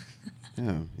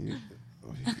 Yeah.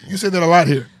 You say that a lot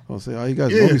here. I'll say, oh, you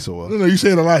guys know me so well. No, you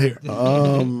say it a lot here.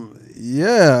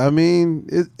 Yeah, I mean,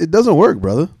 it doesn't work,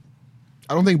 brother.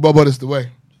 I don't think butt is the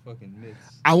way. Fucking myths.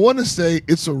 I want to say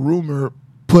it's a rumor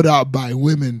put out by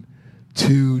women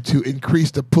to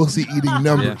increase the pussy eating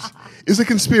numbers. Yeah. It's a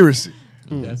conspiracy.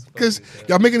 Because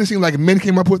y'all making it seem like men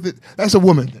came up with it. That's a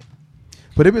woman thing.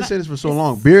 But they've been saying this for so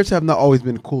long. Beards have not always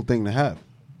been a cool thing to have.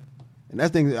 And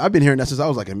that thing, I've been hearing that since I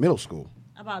was like in middle school.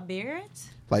 About beards?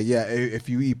 Like, yeah, if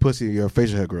you eat pussy, your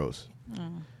facial hair grows.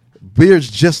 Beards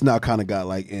just now kind of got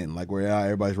like in, like where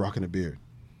everybody's rocking a beard.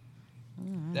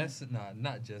 That's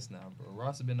not just now, bro.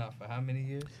 Ross has been out for how many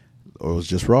years? Or it was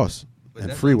just Ross but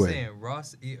and that's Freeway. What I'm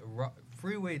saying.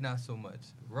 Freeway not so much.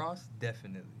 Ross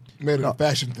definitely. Made it a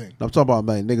fashion thing. I'm talking about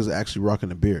man, niggas actually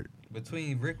rocking a beard.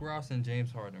 Between Rick Ross and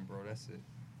James Harden, bro, that's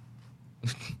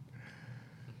it.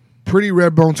 Pretty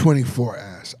Redbone 24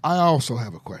 asks, I also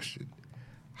have a question.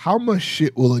 How much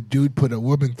shit will a dude put a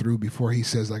woman through before he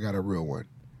says I got a real one?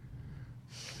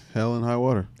 Hell and high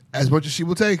water. As much as she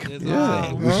will take.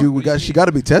 Yeah, she got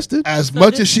to be tested. As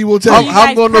much as she will take. How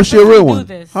I'm gonna know she a real one?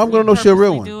 How I'm gonna know she a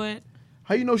real one?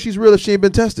 How you know she's real if she ain't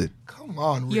been tested? Come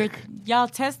on, Rick. Y'all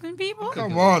testing people?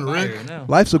 Come on, Rick.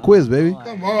 Life's a quiz, baby.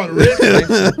 Come on, Rick. Life's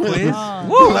a quiz.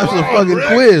 Life's a fucking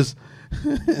quiz.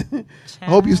 I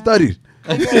hope you studied.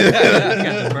 Come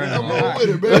on with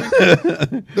it,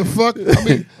 baby. The fuck? I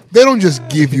mean, they don't just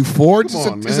give you four.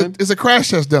 It's a crash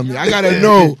test dummy. I gotta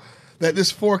know that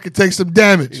this fork could take some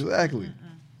damage. Exactly.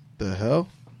 The hell?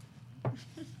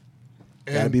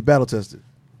 Gotta be battle tested.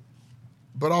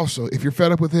 But also, if you're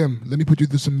fed up with him, let me put you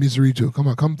through some misery too. Come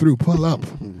on, come through, pull up.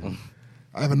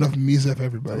 I have enough misery for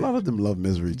everybody. A lot of them love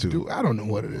misery too. Dude, I don't know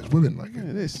what it is. Women like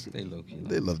it. They low key.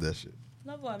 They love that shit.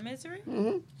 Love what, misery?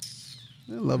 Mm-hmm.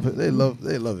 They love it. They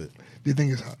love it. Do you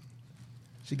think it's hot?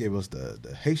 She gave us the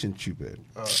Haitian Cupid.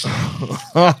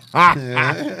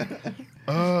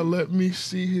 Let me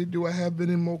see here. Do I have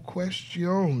any more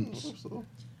questions?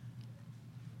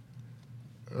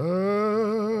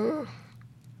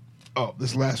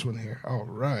 This last one here. All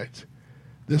right.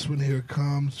 This one here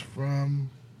comes from,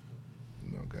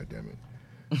 no, goddamn it,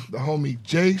 the homie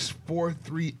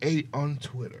Jace438 on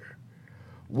Twitter.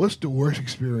 What's the worst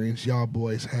experience y'all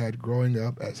boys had growing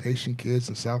up as Haitian kids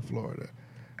in South Florida?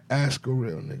 Ask a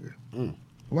real nigga.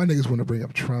 Why niggas want to bring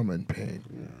up trauma and pain?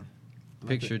 Yeah.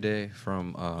 Picture day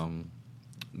from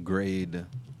grade,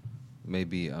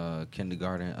 maybe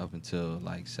kindergarten up until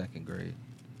like second,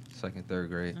 third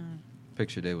grade.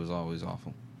 Picture day was always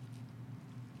awful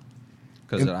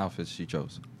because of the outfits she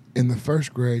chose. In the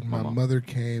first grade, my mother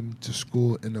came to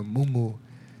school in a muumuu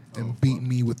and beat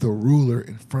me with a ruler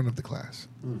in front of the class.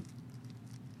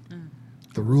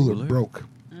 The ruler broke.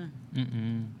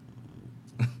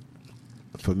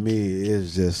 For me,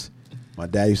 it's just my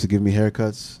dad used to give me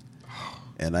haircuts,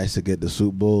 and I used to get the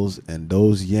Soup Bowls, and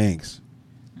those Yanks,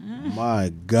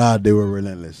 my God, they were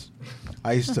relentless.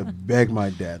 I used to beg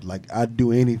my dad, like, I'd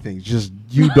do anything, just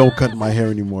you don't cut my hair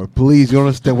anymore. Please, you don't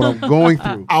understand what I'm going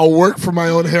through. I'll work for my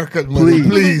own haircut,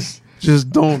 please.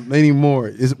 Just don't anymore.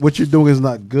 What you're doing is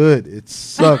not good. It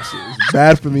sucks. It's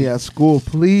bad for me at school.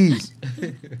 Please.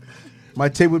 My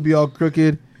tape would be all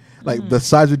crooked. Like, the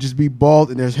sides would just be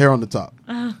bald, and there's hair on the top.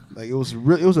 Like, it was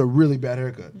a really bad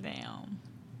haircut. Damn.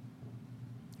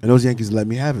 And those Yankees let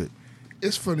me have it.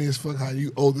 It's funny as fuck how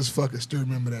you old as fuck and still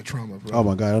remember that trauma, bro. Oh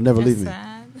my God, it'll never leave me.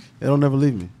 Sad. It'll never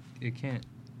leave me. It can't.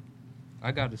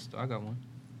 I got one.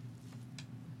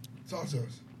 Talk to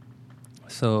us.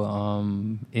 So,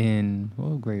 in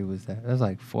what grade was that? That was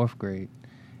like fourth grade.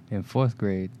 In fourth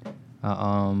grade,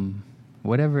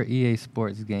 whatever EA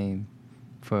Sports game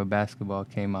for basketball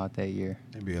came out that year.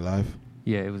 NBA Live?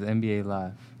 Yeah, it was NBA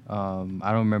Live.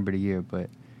 I don't remember the year, but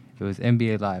it was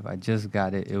NBA Live. I just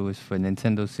got it. It was for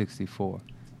Nintendo 64,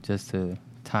 just to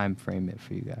time frame it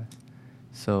for you guys.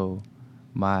 So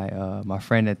my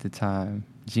friend at the time,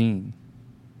 Gene,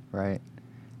 right?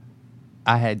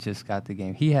 I had just got the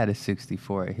game. He had a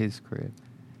 64 at his crib,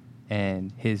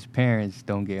 and his parents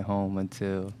don't get home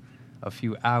until a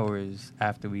few hours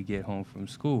after we get home from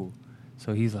school.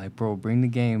 So he's like, bro, bring the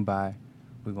game by.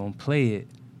 We're going to play it,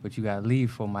 but you got to leave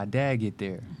before my dad get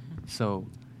there. So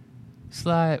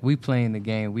Slide, we playing the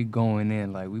game. We going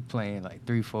in like we playing like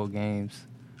 3-4 games.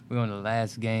 We on the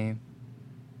last game.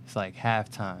 It's like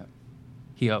halftime.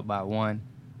 He up by 1.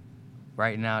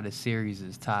 Right now the series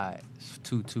is tied. It's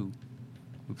 2-2.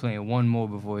 We playing one more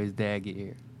before his dad get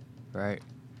here, right?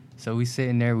 So we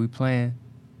sitting there, we playing.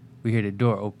 We hear the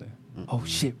door open. Oh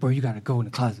shit, bro! You gotta go in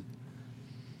the closet.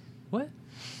 What?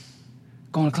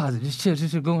 Go in the closet. Just chill.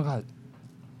 Go in the closet.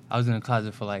 I was in the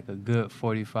closet for like a good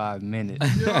 45 minutes.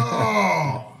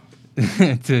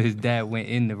 Till his dad went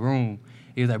in the room.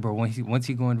 He was like, bro, once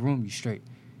he go in the room, you straight.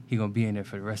 He gonna be in there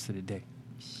for the rest of the day.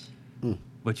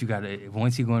 But you gotta,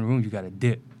 once he go in the room, you gotta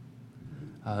dip.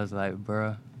 I was like,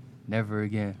 bro, never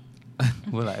again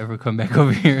will I ever come back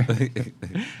over here.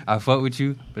 I fuck with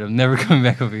you, but I'm never coming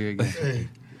back over here again. Hey,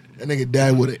 that nigga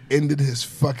dad would have ended his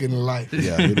fucking life.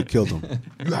 Yeah, he'd have killed him.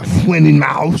 You got Fwin in my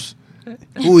house.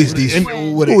 Who is these?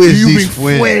 Who is these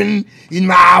Fwin in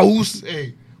my house?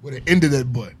 Hey, would have ended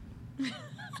that butt.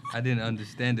 I didn't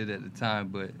understand it at the time,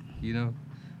 but, you know,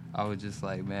 I was just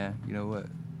like, man, you know what?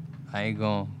 I ain't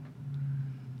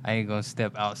gonna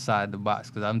step outside the box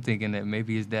because I'm thinking that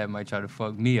maybe his dad might try to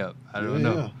fuck me up. I don't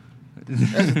know.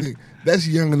 That's the thing. That's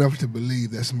young enough to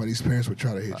believe that somebody's parents would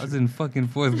try to hit you. I was in fucking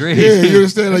 4th grade. Yeah, you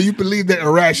understand? Like, you believe that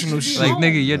irrational shit. Like,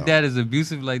 nigga, your dad is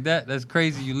abusive like that? That's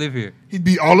crazy. You live here. He'd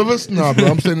beat all of us? Nah, bro.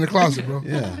 I'm sitting in the closet, bro.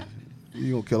 Yeah.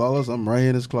 You gonna kill all of us? I'm right here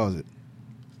in this closet.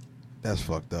 That's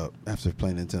fucked up. After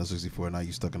playing Nintendo 64, now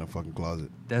you stuck in a fucking closet.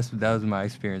 That was my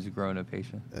experience growing up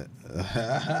Haitian.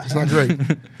 It's not great.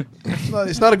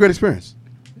 It's not a great experience.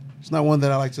 It's not one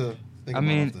that I like to think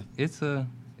about often.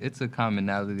 It's a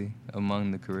commonality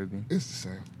among the Caribbean. It's the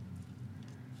same.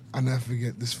 I'll never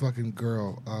forget this fucking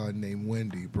girl named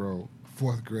Wendy, bro,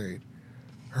 4th grade.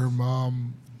 Her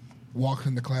mom walks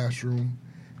in the classroom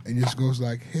and just goes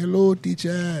like, hello,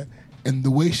 teacher. And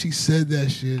the way she said that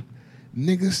shit,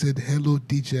 nigga said hello,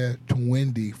 teacher, to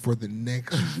Wendy for the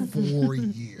next 4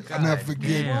 years. I'll never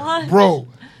forget. Bro,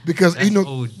 because, that's you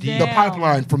know, OD. the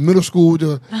pipeline from middle school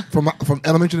to, from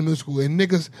elementary to middle school, and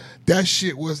niggas, that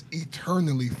shit was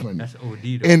eternally funny. That's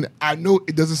OD, though. And I know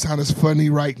it doesn't sound as funny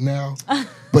right now,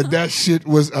 but that shit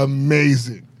was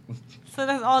amazing. So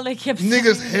that's all they kept saying.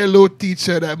 Niggas hello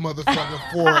teacher that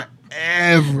motherfucker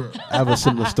forever. I have a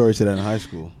similar story to that in high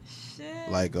school.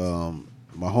 Shit. Like,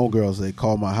 my homegirls, they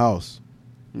called my house.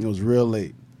 It was real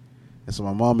late. And so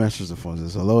my mom answers the phone and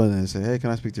says, hello, and then said, hey,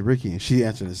 can I speak to Ricky? And she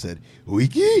answered and said,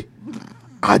 Ricky?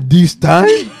 At this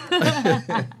time?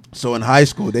 So in high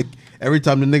school, every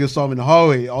time the niggas saw me in the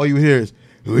hallway, all you hear is,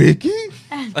 Ricky?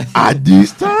 At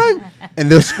this time? And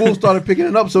the school started picking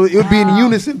it up, so it would be in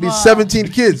unison, it'd be 17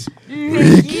 kids.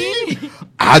 Ricky?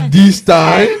 At this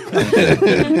time?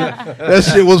 That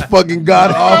shit was fucking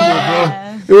god awful, bro.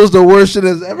 It was the worst shit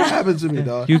that's ever happened to me,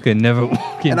 dog. You can never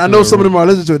walk into And I know a some of room. them are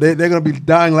listening to it. They're going to be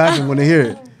dying laughing when they hear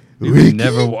it. You Ricky? can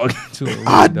never walk into a room,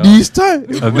 At dog. this time?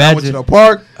 When I went to Imagine- the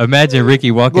park. Imagine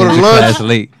Ricky walking Go to into lunch. class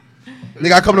late.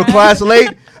 Nigga, I come to class late.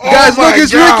 Guys, my look,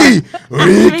 it's God. Ricky.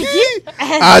 Ricky?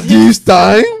 At this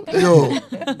time? Yo,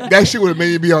 that shit would have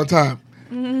made you be on time.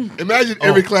 Imagine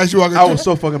every class you walk into. I was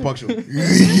so fucking punctual.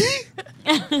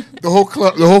 the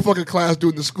whole fucking class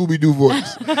doing the Scooby-Doo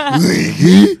voice.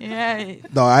 Yeah.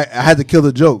 No, I had to kill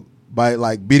the joke by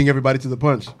like beating everybody to the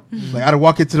punch. Like I'd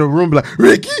walk into the room and be like,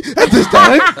 Ricky, at this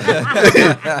time?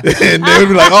 And they would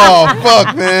be like, oh,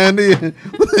 fuck, man.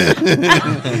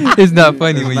 It's not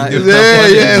funny when you do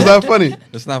it. Yeah, it's not funny.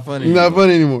 It's not funny. It's not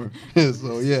funny anymore.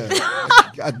 So, yeah.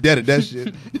 I dead at that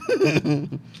shit.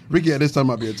 Ricky at this time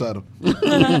might be a title.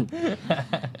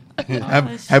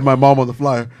 have my mom on the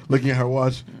flyer looking at her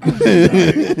watch.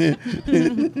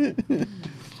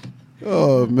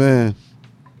 Oh, man.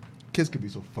 Kids could be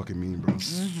so fucking mean, bro.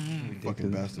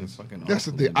 Fucking bastards. That's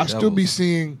the thing. I still be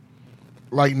seeing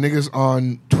like niggas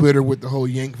on Twitter with the whole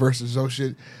Yank versus Zoe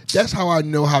shit. That's how I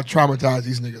know how traumatized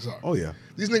these niggas are. Oh, yeah.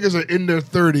 These niggas are in their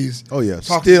 30s. Oh, yeah.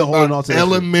 Talking Still about holding on to that shit.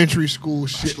 elementary school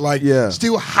shit. Like, Yeah.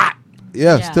 still hot.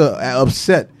 Yeah, Yeah. still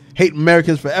upset. Hate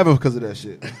Americans forever because of that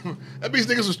shit. That means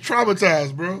niggas was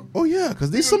traumatized, bro. Oh, yeah, because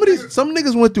some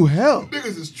niggas went through hell.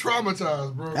 Niggas is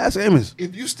traumatized, bro. That's Amos.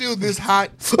 If you still this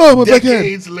hot Oh, my backhand.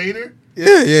 decades later,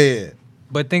 Yeah.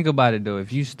 But think about it though.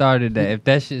 If you started that, if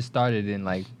that shit started in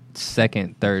like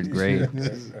 2nd, 3rd grade,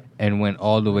 and went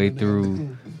all the way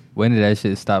through, when did that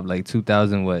shit stop? Like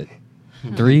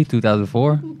 2003,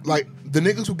 2004? like the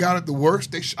niggas who got it the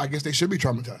worst, I guess they should be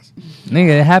traumatized.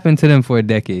 Nigga, it happened to them for a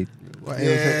decade.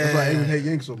 That's why Amos hate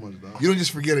Yank so much, dog. You don't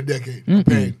just forget a decade of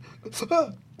pain.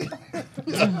 Fuck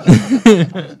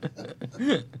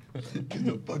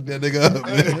that nigga up,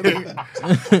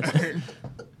 man.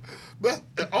 But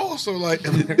also, like,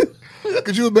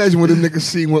 Could you imagine when them niggas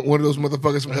see one of those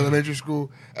motherfuckers from elementary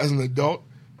school as an adult?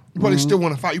 You probably still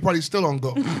want to fight. You probably still don't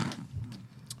go.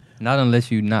 Not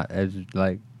unless you not as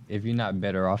like if you're not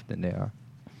better off than they are.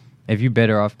 If you're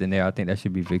better off than they are, I think that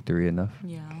should be victory enough.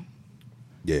 Yeah.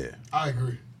 Yeah. I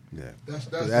agree. Yeah. That's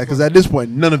at this point,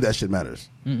 none of that shit matters.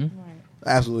 Mm-mm.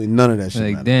 Absolutely none of that shit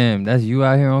Like, matters. damn, that's you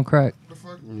out here on crack. What the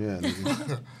fuck? Yeah.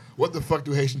 Nigga. What the fuck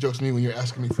do Haitian jokes mean when you're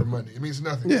asking me for money? It means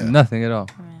nothing. Yeah. Nothing at all.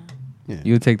 Yeah.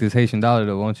 You'll take this Haitian dollar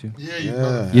though, won't you?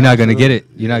 Yeah, You're not gonna get it.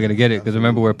 You're not gonna get it because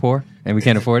remember we're poor and we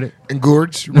can't afford it. And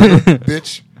gourds,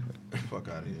 bitch. Fuck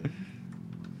out of here.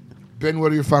 Ben,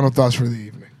 what are your final thoughts for the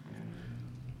evening?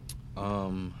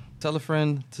 Tell a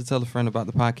friend to tell a friend about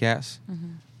the podcast.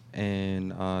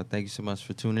 And thank you so much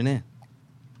for tuning in.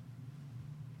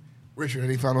 Richard,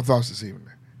 any final thoughts this evening?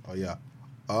 Oh yeah.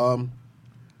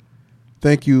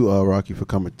 Thank you, Rocky, for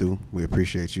coming through. We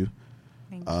appreciate you.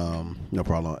 Thank you. No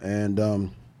problem.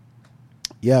 And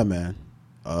yeah, man,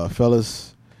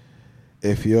 fellas,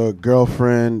 if your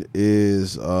girlfriend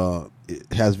has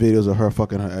videos of her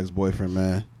fucking her ex-boyfriend,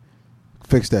 man,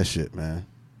 fix that shit, man.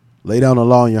 Lay down the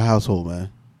law in your household,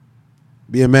 man.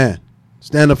 Be a man.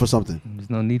 Stand up for something. There's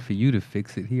no need for you to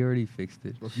fix it. He already fixed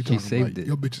it. She saved it.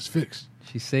 Your bitch is fixed.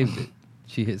 She saved it.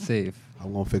 She hit save.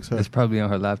 I'm gonna fix her. It's probably on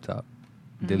her laptop.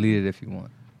 Delete it if you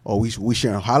want. Oh, we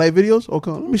sharing highlight videos?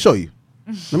 Okay, let me show you.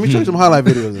 Let me show you some highlight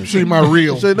videos. Show you my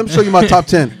reel. Let me show you my top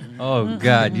 10. Oh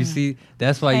God, you see,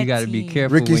 that's why you got to be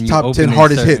careful. Ricky's when you top 10 opening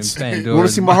hardest certain hits. Pandora's You want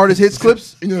to see my hardest hits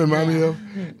clips? You know what it reminds me of?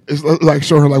 It's like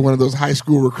showing her like one of those high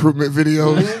school recruitment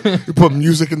videos. You put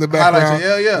music in the background.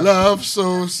 Yeah. Love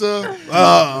Sosa.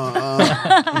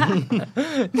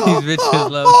 These bitches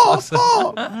love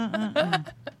Sosa.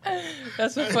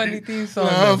 That's a funny theme song.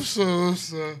 Love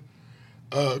Sosa.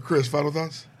 Chris, final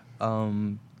thoughts?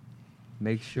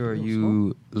 Make sure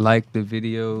you like the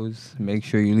videos. Make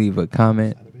sure you leave a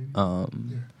comment.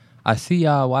 I see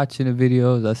y'all watching the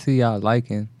videos. I see y'all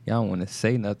liking. Y'all don't want to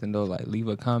say nothing though. Like leave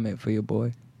a comment for your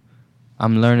boy.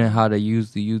 I'm learning how to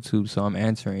use the YouTube, so I'm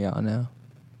answering y'all now.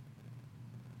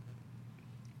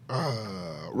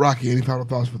 Rocky, any final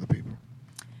thoughts for the people?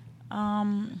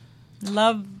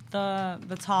 Love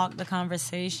the talk, the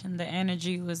conversation, the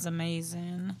energy was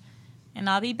amazing, and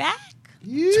I'll be back.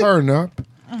 Yeah. Turn up.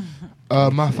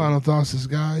 My final thoughts is,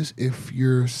 guys, if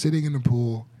you're sitting in the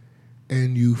pool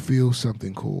and you feel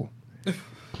something cool,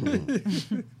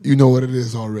 you know what it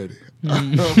is already.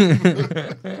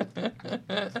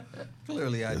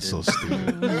 Clearly, I did. That's so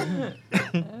stupid.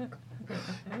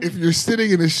 If you're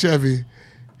sitting in a Chevy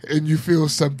and you feel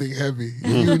something heavy,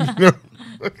 you know.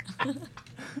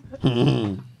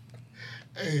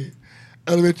 Hey,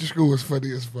 elementary school was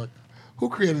funny as fuck. Who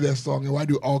created that song and why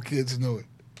do all kids know it?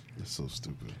 That's so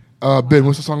stupid. Ben,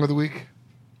 what's the song of the week?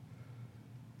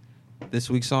 This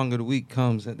week's song of the week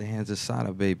comes at the hands of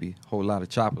Sada Baby, Whole Lotta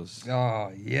Choppers. Oh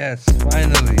yes,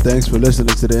 finally. Thanks for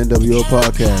listening to the NWO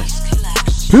podcast.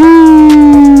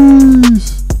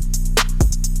 Peace.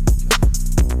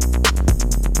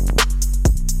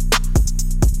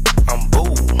 I'm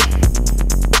bold.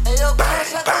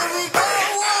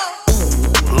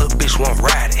 Little bitch won't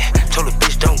ride it. Told the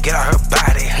bitch don't get out her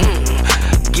body.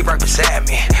 Get right beside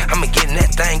me. I'ma get in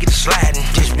that thing, get it sliding.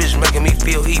 This bitch making me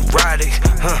feel erotic.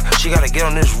 She gotta get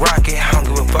on this rocket. I don't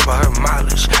give a fuck about her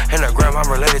mileage. And her grandma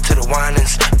related to the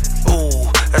whinings.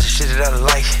 Ooh, that's the shit that I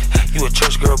like. You a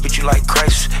church girl, bitch, you like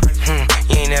Christ.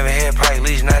 You ain't never had probably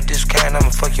least not this kind.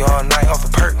 I'ma fuck you all night off a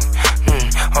perk.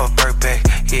 Off a perk back.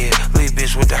 Yeah, leave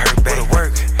bitch with the hurt back. Where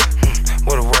to work?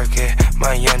 Where to work at?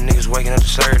 My young niggas waking up to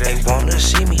serve. They wanna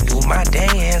see me do my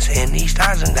dance in these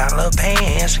 $1,000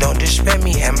 pants. Don't disrespect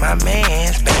me and my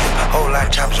mans. Whole lot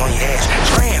of choppers on your ass.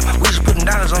 Scram, we just putting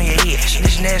dollars on your head.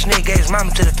 This ass nigga gave his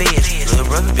mama to the feds. Little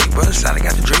brother, big brother, Sada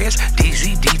got the dress.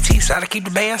 DZ, DT, Sada keep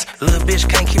the bands. Little bitch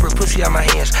can't keep her pussy out my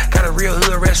hands. Got a real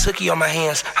hood rat sookie on my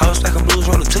hands. House like a blues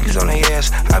rolling cookies on their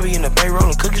ass. I be in the bay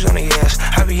rolling cookies on their ass.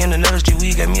 I be in the nuts, G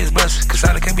weed got me his blessing. Cause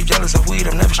Sada can't be jealous of weed,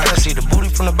 I'm never stressed. See the booty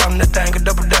from the bottom, that thing a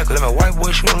double decker. Let my white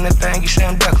boy shoot on that thing, you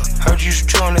Sam Decker. Heard you used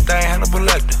to chew on that thing, had a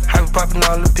selector. I be popping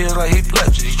all the pills like he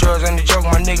pledged. These drugs ain't a joke,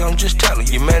 my nigga, I'm just telling.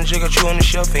 Your manager got you on the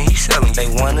shelf and he selling. They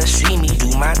wanna see me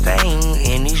do my thing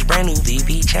in these brand new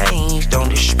VV chains. Don't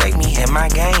disrespect me and my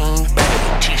game.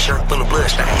 T-shirt full of blood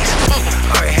stains.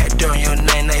 Already had dirt on your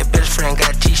name, now your best friend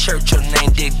got a t-shirt, your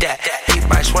name dig that. He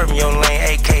bite swerving your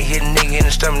lane, AK hit a nigga in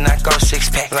the stomach, knock off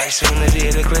 6-pack. Like soon as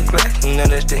it a click clack, you know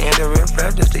that's the end of real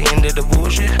rap, that's the end of the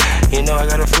bullshit. You know I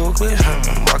got a full clip,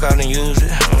 walk out and use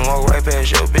it. Walk right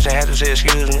past your bitch and had to say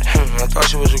excuse me. I thought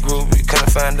she was a groupie,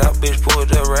 couldn't find out, bitch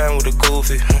pulled up around with a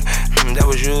goofy. That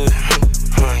was you.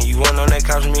 You wasn't on that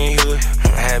couch with me and you.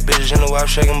 Had bitches in the wife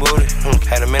shaking booty.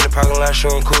 Had them in the parking lot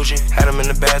showing coochie. Had them in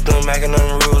the bathroom macking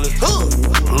unruly.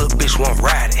 Little bitch won't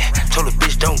ride it. Told the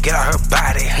bitch don't get out her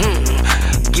body.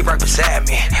 Get right beside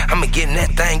me. I'ma get in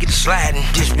that thing, get to sliding.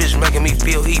 This bitch making me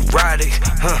feel erotic.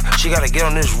 She gotta get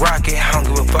on this rocket. I don't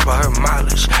give a fuck about her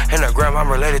mileage. And her grandma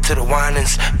related to the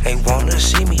whinings. They wanna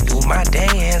see me do my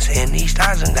dance in these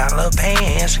 $1,000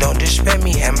 pants. Don't disrespect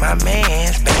me and my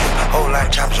mans. Bam, whole lot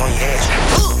of choppers on your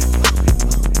ass.